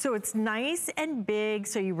 inches. So it's nice and big,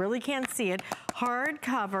 so you really can't see it. Hard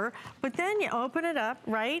cover, but then you open it up,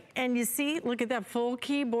 right? And you see, look at that full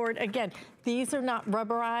keyboard. Again, these are not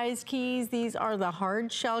rubberized keys. These are the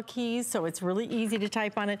hard shell keys, so it's really easy to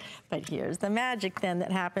type on it. But here's the magic then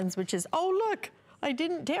that happens, which is, oh, look, I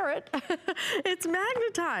didn't tear it. It's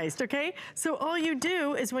magnetized, okay? So all you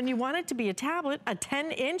do is when you want it to be a tablet, a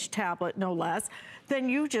 10-inch tablet, no less, then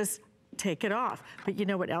you just take it off. But you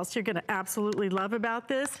know what else you're gonna absolutely love about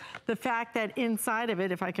this? The fact that inside of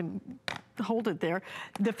it, if I can hold it there,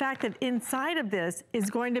 the fact that inside of this is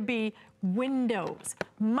going to be Windows,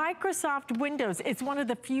 Microsoft Windows. It's one of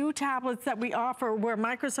the few tablets that we offer where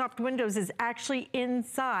Microsoft Windows is actually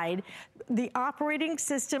inside. The operating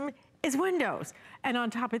system is Windows. And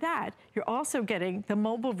on top of that, you're also getting the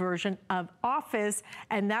mobile version of Office,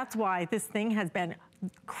 and that's why this thing has been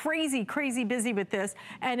crazy, crazy busy with this.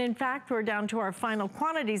 And in fact, we're down to our final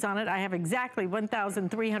quantities on it. I have exactly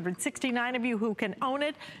 1,369 of you who can own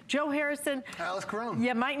it. Joe Harrison. Alice Carone.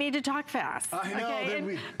 You might need to talk fast. I know.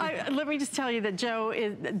 Okay? Let me just tell you that Joe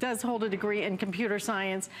does hold a degree in computer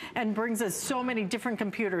science and brings us so many different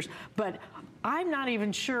computers. But I'm not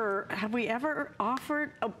even sure, have we ever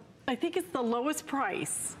offered, I think it's the lowest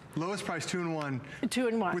price. Lowest price, 2-in-1.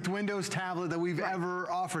 2-in-1. With Windows tablet that we've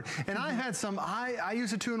ever offered. And I've had some, I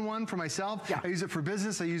use a 2-in-1 for myself. Yeah. I use it for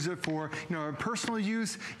business. I use it for, personal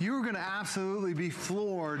use. You're gonna absolutely be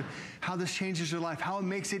floored how this changes your life, how it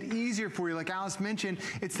makes it easier for you. Like Alice mentioned,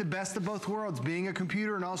 it's the best of both worlds, being a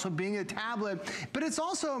computer and also being a tablet. But it's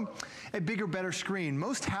also a bigger, better screen.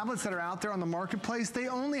 Most tablets that are out there on the marketplace, they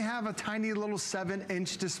only have a tiny little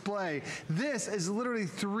 7-inch display. This is literally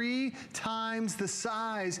 3 times the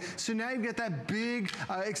size. So now you've got that big,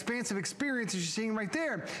 expansive experience that you're seeing right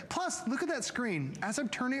there. Plus, look at that screen. As I'm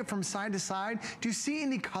turning it from side to side, do you see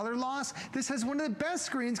any color loss? This has one of the best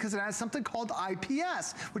screens because it has something called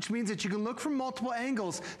IPS, which means that you can look from multiple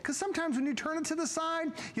angles. Because sometimes when you turn it to the side,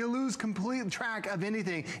 you lose complete track of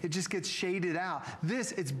anything. It just gets shaded out.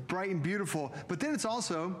 This, it's bright and beautiful, but then it's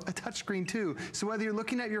also a touchscreen too. So whether you're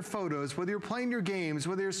looking at your photos, whether you're playing your games,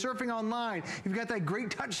 whether you're surfing online, you've got that great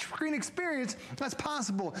touchscreen experience, that's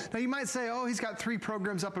possible. Now you might say, oh, he's got 3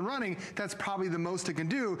 programs up and running. That's probably the most it can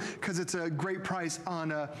do because it's a great price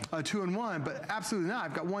on a 2-in-1, but absolutely not.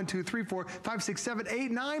 I've got 1, 2, 3, 4, 5, 6, 7,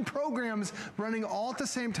 8, 9 programs running all at the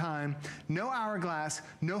same time. No hourglass,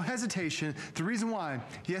 no hesitation. The reason why,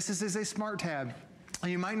 yes, this is a smart tab.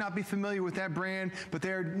 You might not be familiar with that brand, but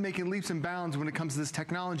they're making leaps and bounds when it comes to this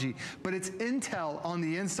technology. But it's Intel on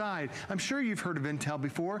the inside. I'm sure you've heard of Intel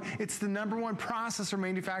before. It's the #1 processor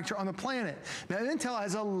manufacturer on the planet. Now, Intel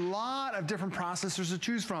has a lot of different processors to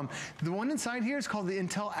choose from. The one inside here is called the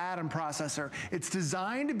Intel Atom processor. It's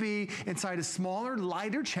designed to be inside a smaller,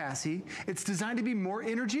 lighter chassis. It's designed to be more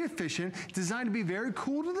energy efficient, designed to be very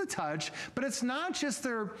cool to the touch, but it's not just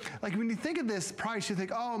their, like when you think of this price, you think,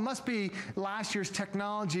 oh, it must be last year's technology,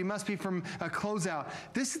 must be from a closeout.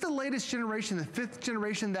 This is the latest generation, the 5th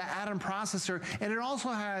generation, the Atom processor, and it also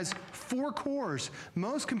has 4 cores.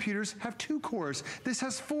 Most computers have 2 cores. This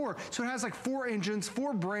has 4, so it has like 4 engines,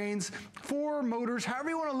 4 brains, 4 motors.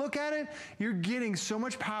 However you want to look at it, you're getting so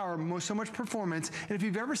much power, so much performance. And if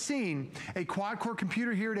you've ever seen a quad-core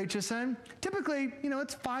computer here at HSN, typically,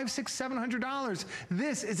 it's $500, $600, $700.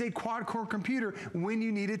 This is a quad-core computer when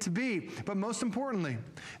you need it to be. But most importantly,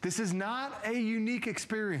 this is not a unique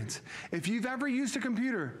experience. If you've ever used a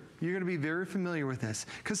computer, you're going to be very familiar with this.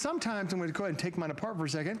 Because sometimes, I'm going to go ahead and take mine apart for a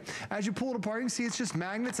second. As you pull it apart, you can see it's just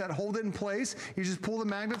magnets that hold it in place. You just pull the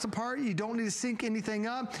magnets apart. You don't need to sync anything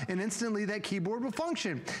up, and instantly that keyboard will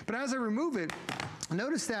function. But as I remove it,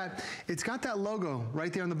 Notice that it's got that logo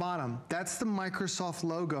right there on the bottom. That's the Microsoft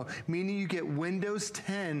logo, meaning you get Windows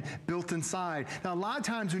 10 built inside. Now, a lot of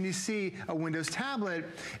times when you see a Windows tablet,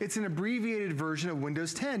 it's an abbreviated version of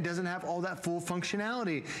Windows 10. Doesn't have all that full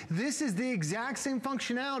functionality. This is the exact same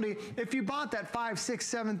functionality if you bought that $5,000,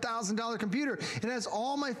 $6,000, $7,000 computer. It has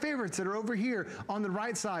all my favorites that are over here on the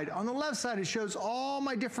right side. On the left side, it shows all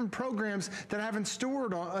my different programs that I haven't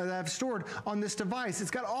stored on this device.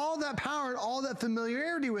 It's got all that power and all that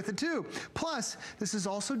familiarity with it too. Plus, this is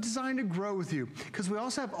also designed to grow with you because we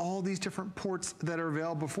also have all these different ports that are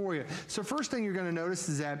available for you. So first thing you're going to notice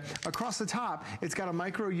is that across the top, it's got a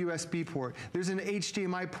micro USB port. There's an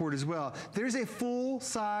HDMI port as well. There's a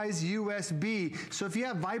full-size USB. So if you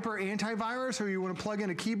have Viper antivirus or you want to plug in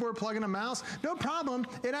a keyboard, plug in a mouse, no problem.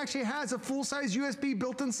 It actually has a full-size USB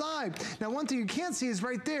built inside. Now, one thing you can't see is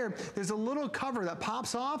right there, there's a little cover that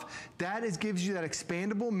pops off. That gives you that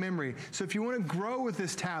expandable memory. So if you want to grow with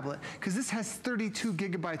this tablet, because this has 32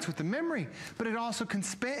 gigabytes worth of memory, but it also can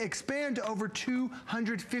expand to over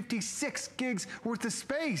 256 gigs worth of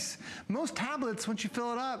space. Most tablets, once you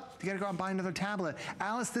fill it up, you gotta go out and buy another tablet.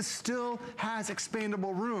 Alice, this still has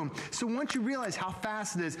expandable room. So once you realize how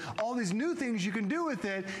fast it is, all these new things you can do with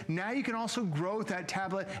it, now you can also grow with that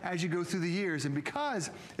tablet as you go through the years. And because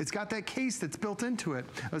it's got that case that's built into it,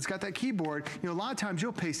 it's got that keyboard, you know, a lot of times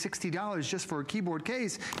you'll pay $60 just for a keyboard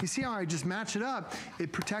case. You see how I just match it up?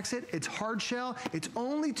 It protects it, it's hard shell, it's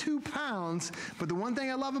only 2 pounds, but the one thing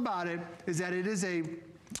I love about it is that it is a,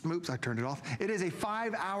 oops, I turned it off. It is a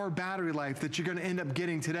 5-hour battery life that you're gonna end up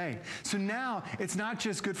getting today. So now, it's not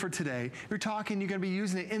just good for today. You're talking, you're gonna be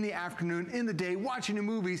using it in the afternoon, in the day, watching the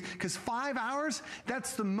movies, because 5 hours,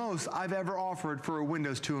 that's the most I've ever offered for a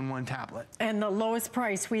Windows 2-in-1 tablet. And the lowest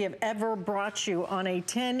price we have ever brought you on a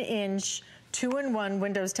 10-inch 2-in-1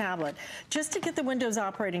 Windows tablet. Just to get the Windows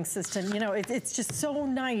operating system, you know, it's just so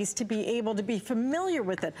nice to be able to be familiar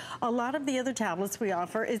with it. A lot of the other tablets we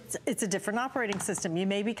offer, it's a different operating system. You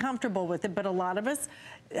may be comfortable with it, but a lot of us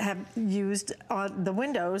have used the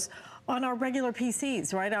Windows on our regular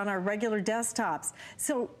PCs, right, on our regular desktops.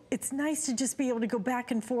 So it's nice to just be able to go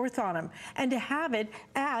back and forth on them and to have it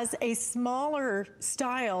as a smaller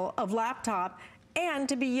style of laptop and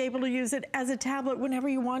to be able to use it as a tablet whenever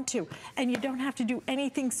you want to. And you don't have to do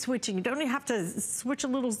anything switching. You don't have to switch a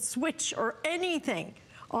little switch or anything.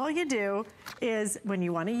 All you do is when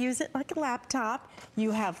you want to use it like a laptop,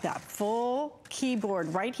 you have that full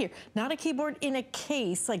keyboard right here. Not a keyboard in a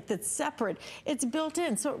case like that's separate. It's built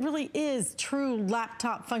in, so it really is true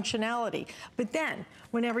laptop functionality. But then,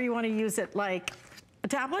 whenever you want to use it like a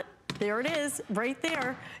tablet, there it is, right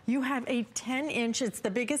there. You have a 10-inch, it's the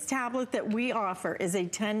biggest tablet that we offer is a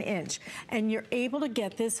 10-inch. And you're able to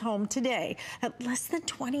get this home today at less than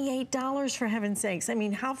 $28, for heaven's sakes. I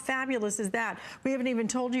mean, how fabulous is that? We haven't even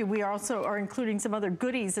told you, we also are including some other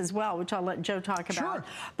goodies as well, which I'll let Joe talk about. Sure.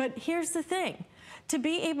 But here's the thing. To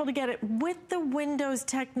be able to get it with the Windows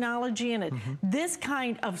technology in it, this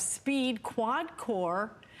kind of speed quad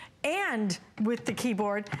core, and with the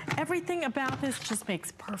keyboard, everything about this just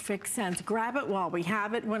makes perfect sense. Grab it while we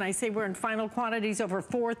have it. When I say we're in final quantities, over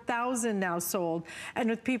 4,000 now sold. And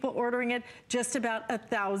with people ordering it, just about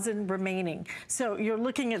 1,000 remaining. So you're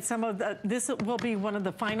looking at some of the, this will be one of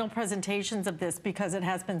the final presentations of this because it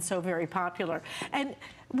has been so very popular. And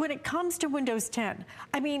when it comes to Windows 10,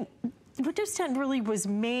 I mean, Windows 10 really was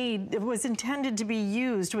made, it was intended to be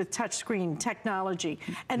used with touchscreen technology.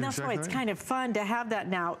 And that's why it's kind of fun to have that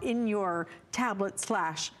now in your tablet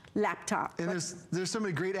 / laptop. And there's so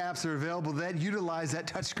many great apps that are available that utilize that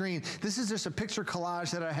touch screen. This is just a picture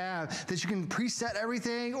collage that I have that you can preset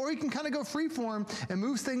everything, or you can kind of go freeform and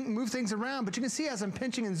move things around. But you can see as I'm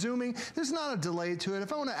pinching and zooming, there's not a delay to it.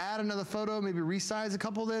 If I want to add another photo, maybe resize a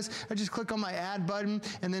couple of this, I just click on my add button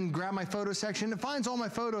and then grab my photo section. It finds all my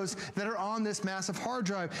photos that are on this massive hard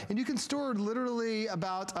drive. And you can store literally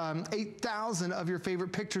about 8,000 of your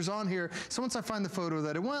favorite pictures on here. So once I find the photo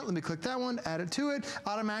that I want, let me click that one, add it to it,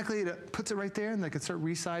 automatically it puts it right there, and I can start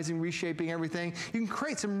resizing, reshaping everything. You can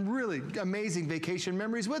create some really amazing vacation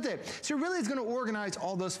memories with it. So really it's going to organize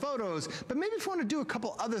all those photos. But maybe if you want to do a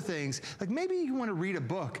couple other things, like maybe you want to read a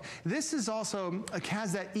book. This is also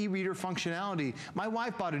has that e-reader functionality. My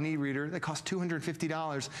wife bought an e-reader that cost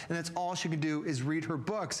 $250, and that's all she can do is read her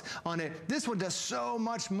books on it. This one does so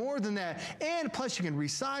much more than that. And plus you can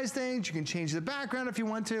resize things, you can change the background if you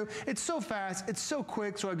want to. It's so fast, it's so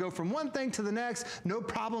quick, so I go from one thing to the next, no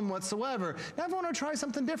problem whatsoever. Now if I want to try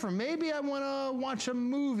something different, maybe I want to watch a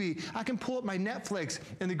movie, I can pull up my Netflix.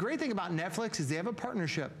 And the great thing about Netflix is they have a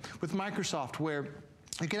partnership with Microsoft where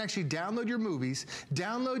you can actually download your movies,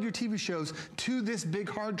 download your TV shows to this big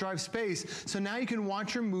hard drive space. So now you can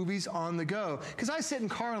watch your movies on the go. Because I sit in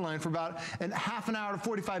car line for about half an hour to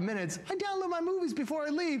 45 minutes. I download my movies before I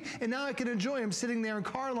leave, and now I can enjoy them sitting there in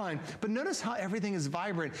car line. But notice how everything is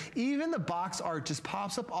vibrant. Even the box art just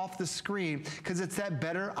pops up off the screen because it's that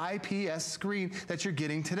better IPS screen that you're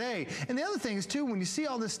getting today. And the other thing is too, when you see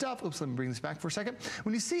all this stuff, oops, let me bring this back for a second.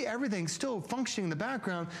 When you see everything still functioning in the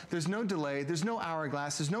background, there's no delay, there's no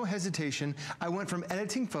hourglass, there's no hesitation. I went from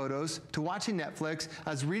editing photos to watching Netflix.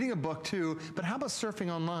 I was reading a book too, but how about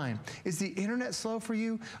surfing online? Is the internet slow for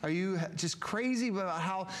you? Are you just crazy about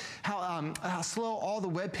how slow all the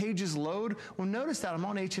web pages load? Well, notice that I'm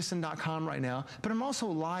on hsn.com right now, but I'm also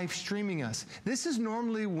live streaming us. This is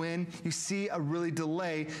normally when you see a really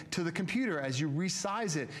delay to the computer as you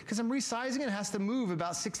resize it, because I'm resizing it has to move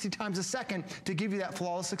about 60 times a second to give you that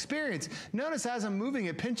flawless experience. Notice as I'm moving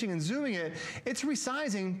it, pinching and zooming it, it's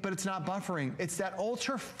resizing, but it's not buffering. It's that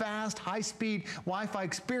ultra fast, high speed Wi-Fi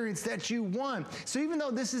experience that you want. So even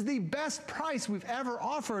though this is the best price we've ever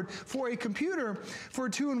offered for a computer, for a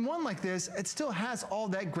 2-in-1 like this, it still has all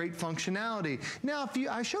that great functionality. Now,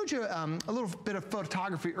 I showed you a little bit of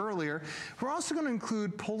photography earlier. We're also going to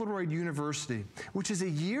include Polaroid University, which is a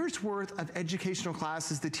year's worth of educational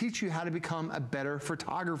classes that teach you how to become a better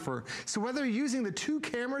photographer. So whether you're using the 2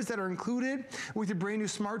 cameras that are included with your brand new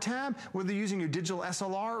Smart Tab, whether you're using your digital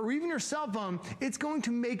SLR or even your cell phone, it's going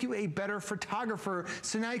to make you a better photographer.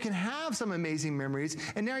 So now you can have some amazing memories,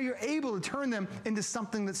 and now you're able to turn them into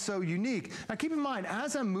something that's so unique. Now keep in mind,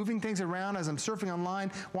 as I'm moving things around, as I'm surfing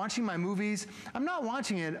online, watching my movies, I'm not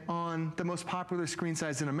watching it on the most popular screen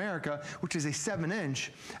size in America, which is a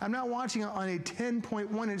 7-inch. I'm not watching it on a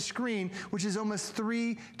 10.1-inch screen, which is almost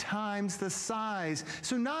 3 times the size.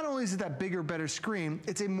 So not only is it that bigger, better screen,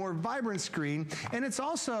 it's a more vibrant screen, and it's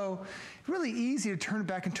also really easy to turn it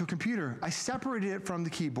back into a computer. I separated it from the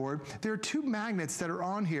keyboard. There are 2 magnets that are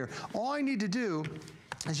on here. All I need to do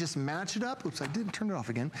is just match it up. Oops, I didn't turn it off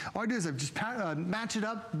again. All I do is I just match it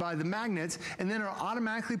up by the magnets, and then it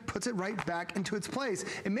automatically puts it right back into its place.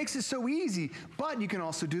 It makes it so easy, but you can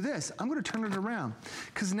also do this. I'm gonna turn it around,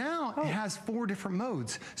 because now it has 4 different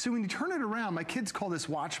modes. So when you turn it around, my kids call this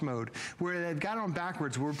watch mode, where they've got it on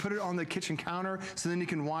backwards, where we put it on the kitchen counter, so then you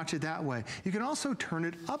can watch it that way. You can also turn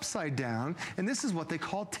it upside down, and this is what they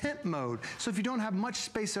call tent mode. So if you don't have much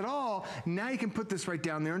space at all, now you can put this right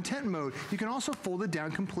down there in tent mode. You can also fold it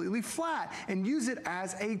down completely flat and use it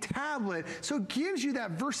as a tablet. So it gives you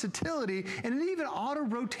that versatility, and it even auto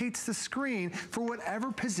rotates the screen for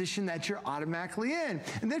whatever position that you're automatically in.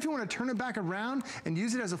 And then if you want to turn it back around and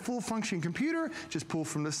use it as a full functioning computer, just pull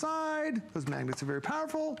from the side. Those magnets are very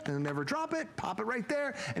powerful, and never drop it, pop it right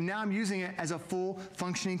there, and now I'm using it as a full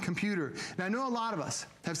functioning computer. Now I know a lot of us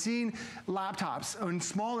have seen laptops and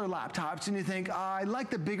smaller laptops, and you think, I like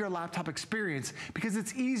the bigger laptop experience because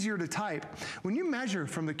it's easier to type. When you measure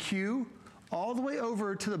from the Q all the way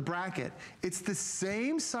over to the bracket, it's the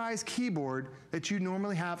same size keyboard that you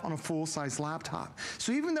normally have on a full-size laptop.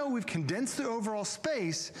 So even though we've condensed the overall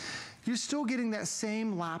space, you're still getting that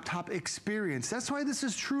same laptop experience. That's why this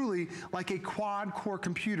is truly like a quad-core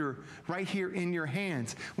computer right here in your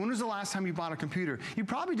hands. When was the last time you bought a computer? You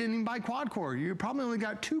probably didn't even buy quad-core. You probably only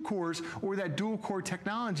got 2 cores or that dual-core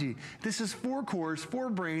technology. This is 4 cores, 4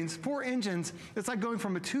 brains, 4 engines. It's like going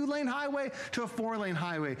from a 2-lane highway to a 4-lane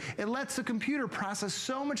highway. It lets the computer process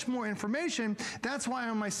so much more information. That's why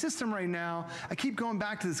on my system right now, I keep going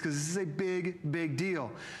back to this because this is a big, big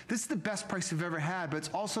deal. This is the best price we've ever had, but it's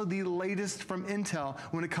also the latest from Intel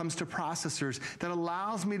when it comes to processors that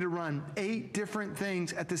allows me to run 8 different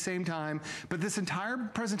things at the same time. But this entire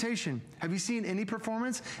presentation, have you seen any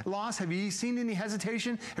performance loss? Have you seen any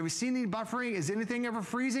hesitation? Have you seen any buffering? Is anything ever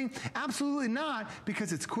freezing? Absolutely not,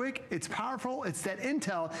 because it's quick, it's powerful, it's that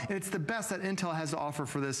Intel, and it's the best that Intel has to offer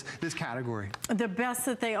for this category. The best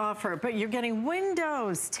that they offer, but you're getting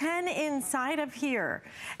Windows 10 inside of here,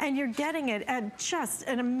 and you're getting it at just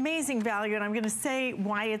an amazing value, and I'm gonna say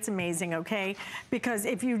why it's amazing, okay? Because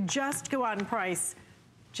if you just go out and price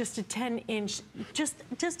just a 10-inch, just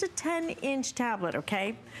a 10-inch tablet,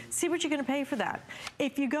 okay? See what you're gonna pay for that.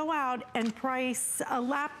 If you go out and price a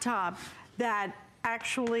laptop that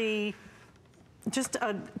actually, just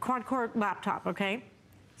a quad-core laptop, okay?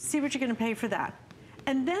 See what you're gonna pay for that.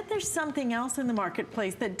 And then there's something else in the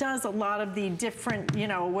marketplace that does a lot of the different, you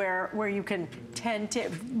know, where you can tent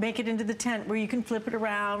it, make it into the tent, where you can flip it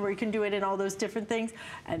around, where you can do it in all those different things.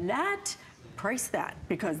 And that price that,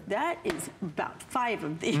 because that is about 5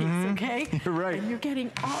 of these, okay? You're right. And you're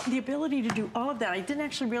getting the ability to do all of that. I didn't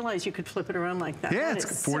actually realize you could flip it around like that. Yeah, That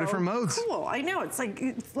it's is 4 so different modes. Cool. I know. It's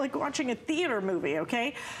like watching a theater movie,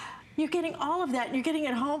 okay? You're getting all of that, and you're getting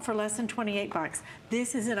it home for less than 28 bucks.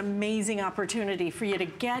 This is an amazing opportunity for you to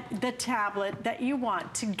get the tablet that you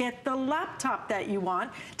want, to get the laptop that you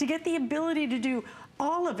want, to get the ability to do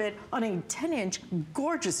all of it on a 10-inch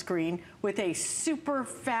gorgeous screen with a super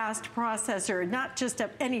fast processor, not just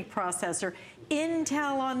any processor,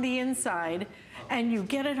 Intel on the inside, and you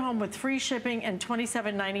get it home with free shipping and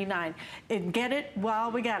 $27.99. And get it while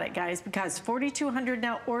we got it, guys, because 4,200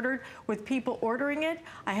 now ordered. With people ordering it,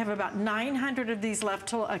 I have about 900 of these left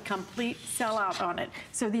till a complete sellout on it.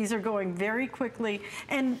 So these are going very quickly,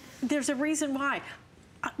 and there's a reason why.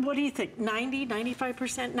 What do you think? 90,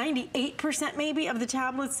 95%, 98% maybe of the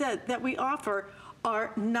tablets that we offer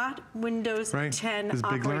are not Windows 10 This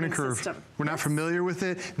big learning curve. system. We're not familiar with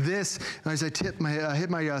it. This, as I hit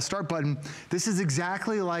my start button, this is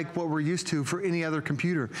exactly like what we're used to for any other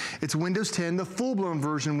computer. It's Windows 10, the full-blown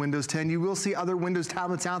version Windows 10. You will see other Windows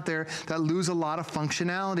tablets out there that lose a lot of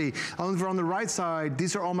functionality. Over on the right side,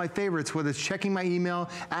 these are all my favorites, whether it's checking my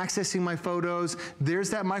email, accessing my photos.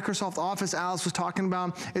 There's that Microsoft Office Alice was talking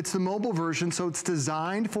about. It's the mobile version, so it's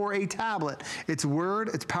designed for a tablet. It's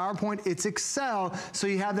Word, it's PowerPoint, it's Excel, so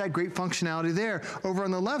you have that great functionality there. Over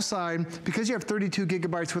on the left side, because you have 32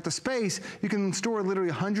 gigabytes worth of space, you can store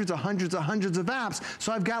literally hundreds of apps.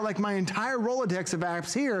 So I've got like my entire Rolodex of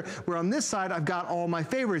apps here, where on this side, I've got all my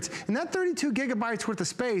favorites. And that 32 gigabytes worth of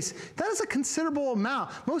space, that is a considerable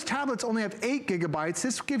amount. Most tablets only have 8 gigabytes.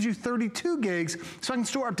 This gives you 32 gigs, so I can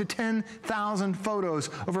store up to 10,000 photos.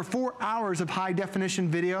 Over 4 hours of high definition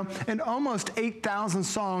video, and almost 8,000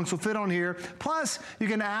 songs will fit on here. Plus, you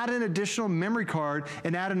can add an additional memory card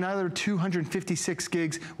and add another 256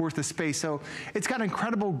 gigs worth of space. So it's got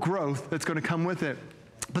incredible growth that's going to come with it.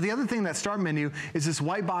 But the other thing, that start menu, is this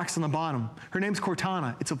white box on the bottom. Her name's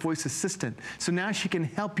Cortana. It's a voice assistant. So now she can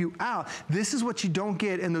help you out. This is what you don't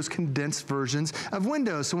get in those condensed versions of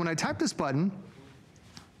Windows. So when I type this button,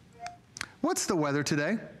 what's the weather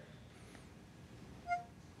today?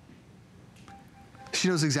 She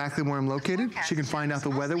knows exactly where I'm located. She can find out the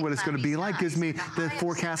weather, what it's going to be like, gives me the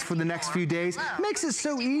forecast for the next few days. Makes it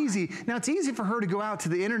so easy. Now, it's easy for her to go out to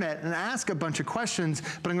the internet and ask a bunch of questions,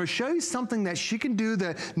 but I'm going to show you something that she can do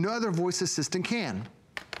that no other voice assistant can.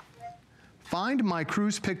 Find my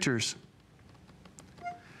cruise pictures.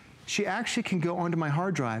 She actually can go onto my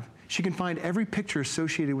hard drive. She can find every picture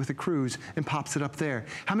associated with a cruise and pops it up there.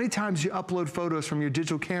 How many times you upload photos from your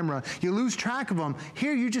digital camera, you lose track of them.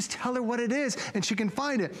 Here, you just tell her what it is, and she can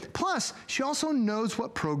find it. Plus, she also knows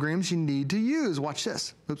what programs you need to use. Watch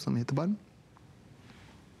this. Oops, let me hit the button.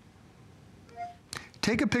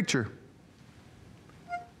 Take a picture.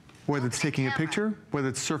 Whether it's taking a picture, whether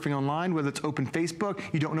it's surfing online, whether it's open Facebook,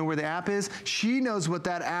 you don't know where the app is, she knows what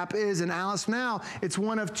that app is. And Alice, now, it's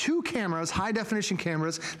one of 2 cameras, high definition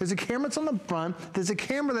cameras. There's a camera that's on the front, there's a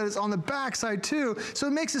camera that is on the back side too. So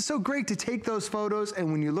it makes it so great to take those photos, and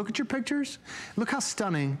when you look at your pictures, look how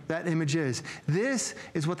stunning that image is. This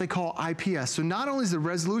is what they call IPS. So not only is the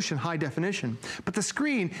resolution high definition, but the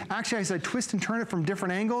screen, actually as I twist and turn it from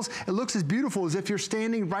different angles, it looks as beautiful as if you're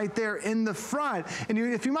standing right there in the front. And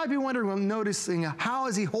if you might be wondering, well, noticing how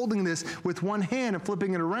is he holding this with one hand and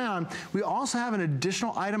flipping it around, we also have an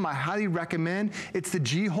additional item I highly recommend. It's the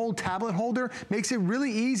G-Hold tablet holder. Makes it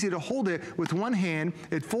really easy to hold it with one hand.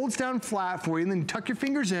 It folds down flat for you, and then you tuck your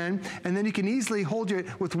fingers in, and then you can easily hold it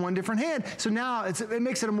with one different hand. So now it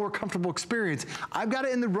makes it a more comfortable experience. I've got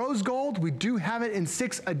it in the rose gold. We do have it in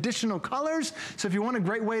 6 additional colors. So if you want a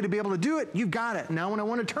great way to be able to do it, you've got it. Now when I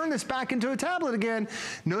want to turn this back into a tablet again,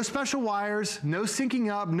 no special wires, no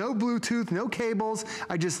syncing up, no Bluetooth, no cables.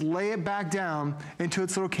 I just lay it back down into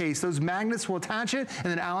its little case. Those magnets will attach it, and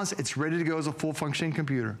then Alice, it's ready to go as a full functioning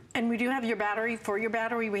computer. And we do have your battery. For your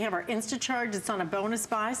battery, we have our InstaCharge. It's on a bonus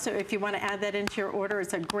buy, so if you want to add that into your order,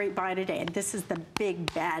 it's a great buy today. And this is the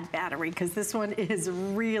big bad battery, because this one is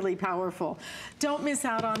really powerful. Don't miss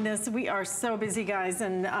out on this. We are so busy, guys,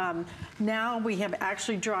 and now we have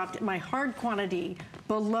actually dropped my hard quantity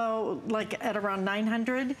below, like at around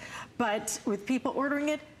 900, but with people ordering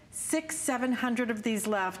it, 600-700 of these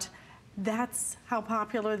left. That's how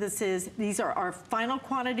popular this is. These are our final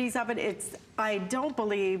quantities of it. I don't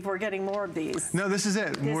believe we're getting more of these. No, this is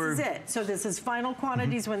it. This is it. So this is final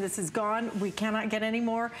quantities. When this is gone, we cannot get any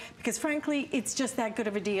more because frankly, it's just that good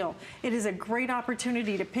of a deal. It is a great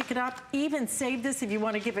opportunity to pick it up, even save this if you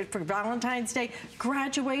want to give it for Valentine's Day.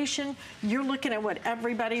 Graduation, you're looking at what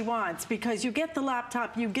everybody wants because you get the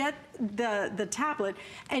laptop, you get the tablet,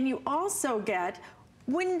 and you also get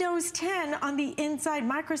Windows 10 on the inside,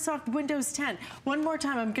 Microsoft Windows 10. One more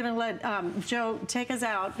time, I'm gonna let Joe take us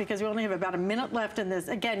out because we only have about a minute left in this.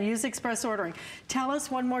 Again, use express ordering. Tell us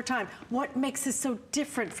one more time, what makes this so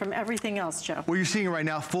different from everything else, Joe? Well, you're seeing right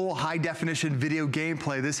now full high definition video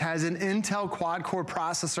gameplay. This has an Intel quad-core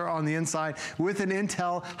processor on the inside with an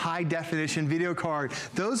Intel high definition video card.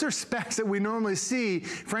 Those are specs that we normally see,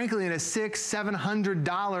 frankly, in a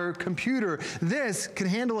 $600–700 computer. This can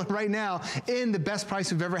handle it right now in the best price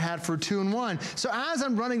we've ever had for a 2-in-1. So as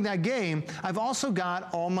I'm running that game, I've also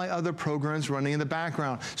got all my other programs running in the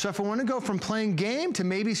background. So if I want to go from playing game to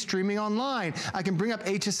maybe streaming online, I can bring up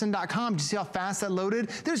hsn.com. Do you see how fast that loaded?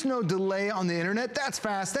 There's no delay on the internet. That's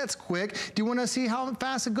fast, that's quick. Do you want to see how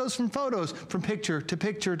fast it goes from photos, from picture to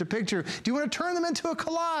picture to picture? Do you want to turn them into a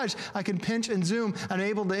collage? I can pinch and zoom and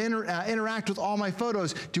able to interact with all my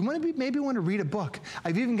photos. Do you want to maybe want to read a book?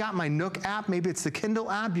 I've even got my Nook app. Maybe it's the Kindle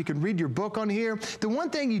app. You can read your book on here. The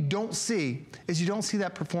one thing you don't see is you don't see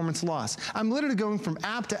that performance loss. I'm literally going from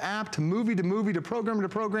app to app to movie to movie to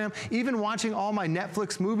program, even watching all my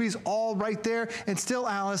Netflix movies all right there. And still,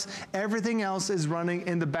 Alice, everything else is running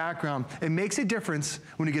in the background. It makes a difference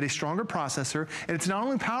when you get a stronger processor. And it's not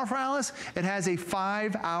only powerful, Alice, it has a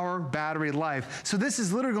 5-hour battery life. So this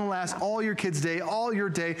is literally going to last all your kids' day, all your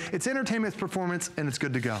day. It's entertainment, it's performance, and it's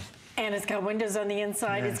good to go. And it's got Windows on the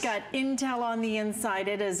inside. Yes. It's got Intel on the inside.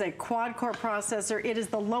 It is a quad-core processor. It is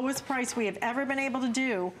the lowest price we have ever been able to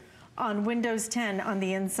do on Windows 10 on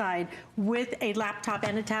the inside with a laptop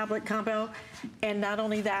and a tablet combo. And not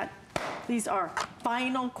only that, these are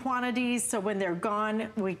final quantities, so when they're gone,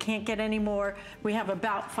 we can't get any more. We have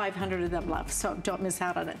about 500 of them left, so don't miss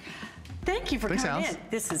out on it. Thank you for coming in.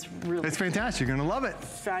 This is really It's fantastic. You're going to love it.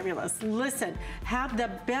 Fabulous. Listen, have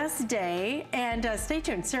the best day and stay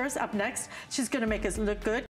tuned. Sarah's up next. She's going to make us look good.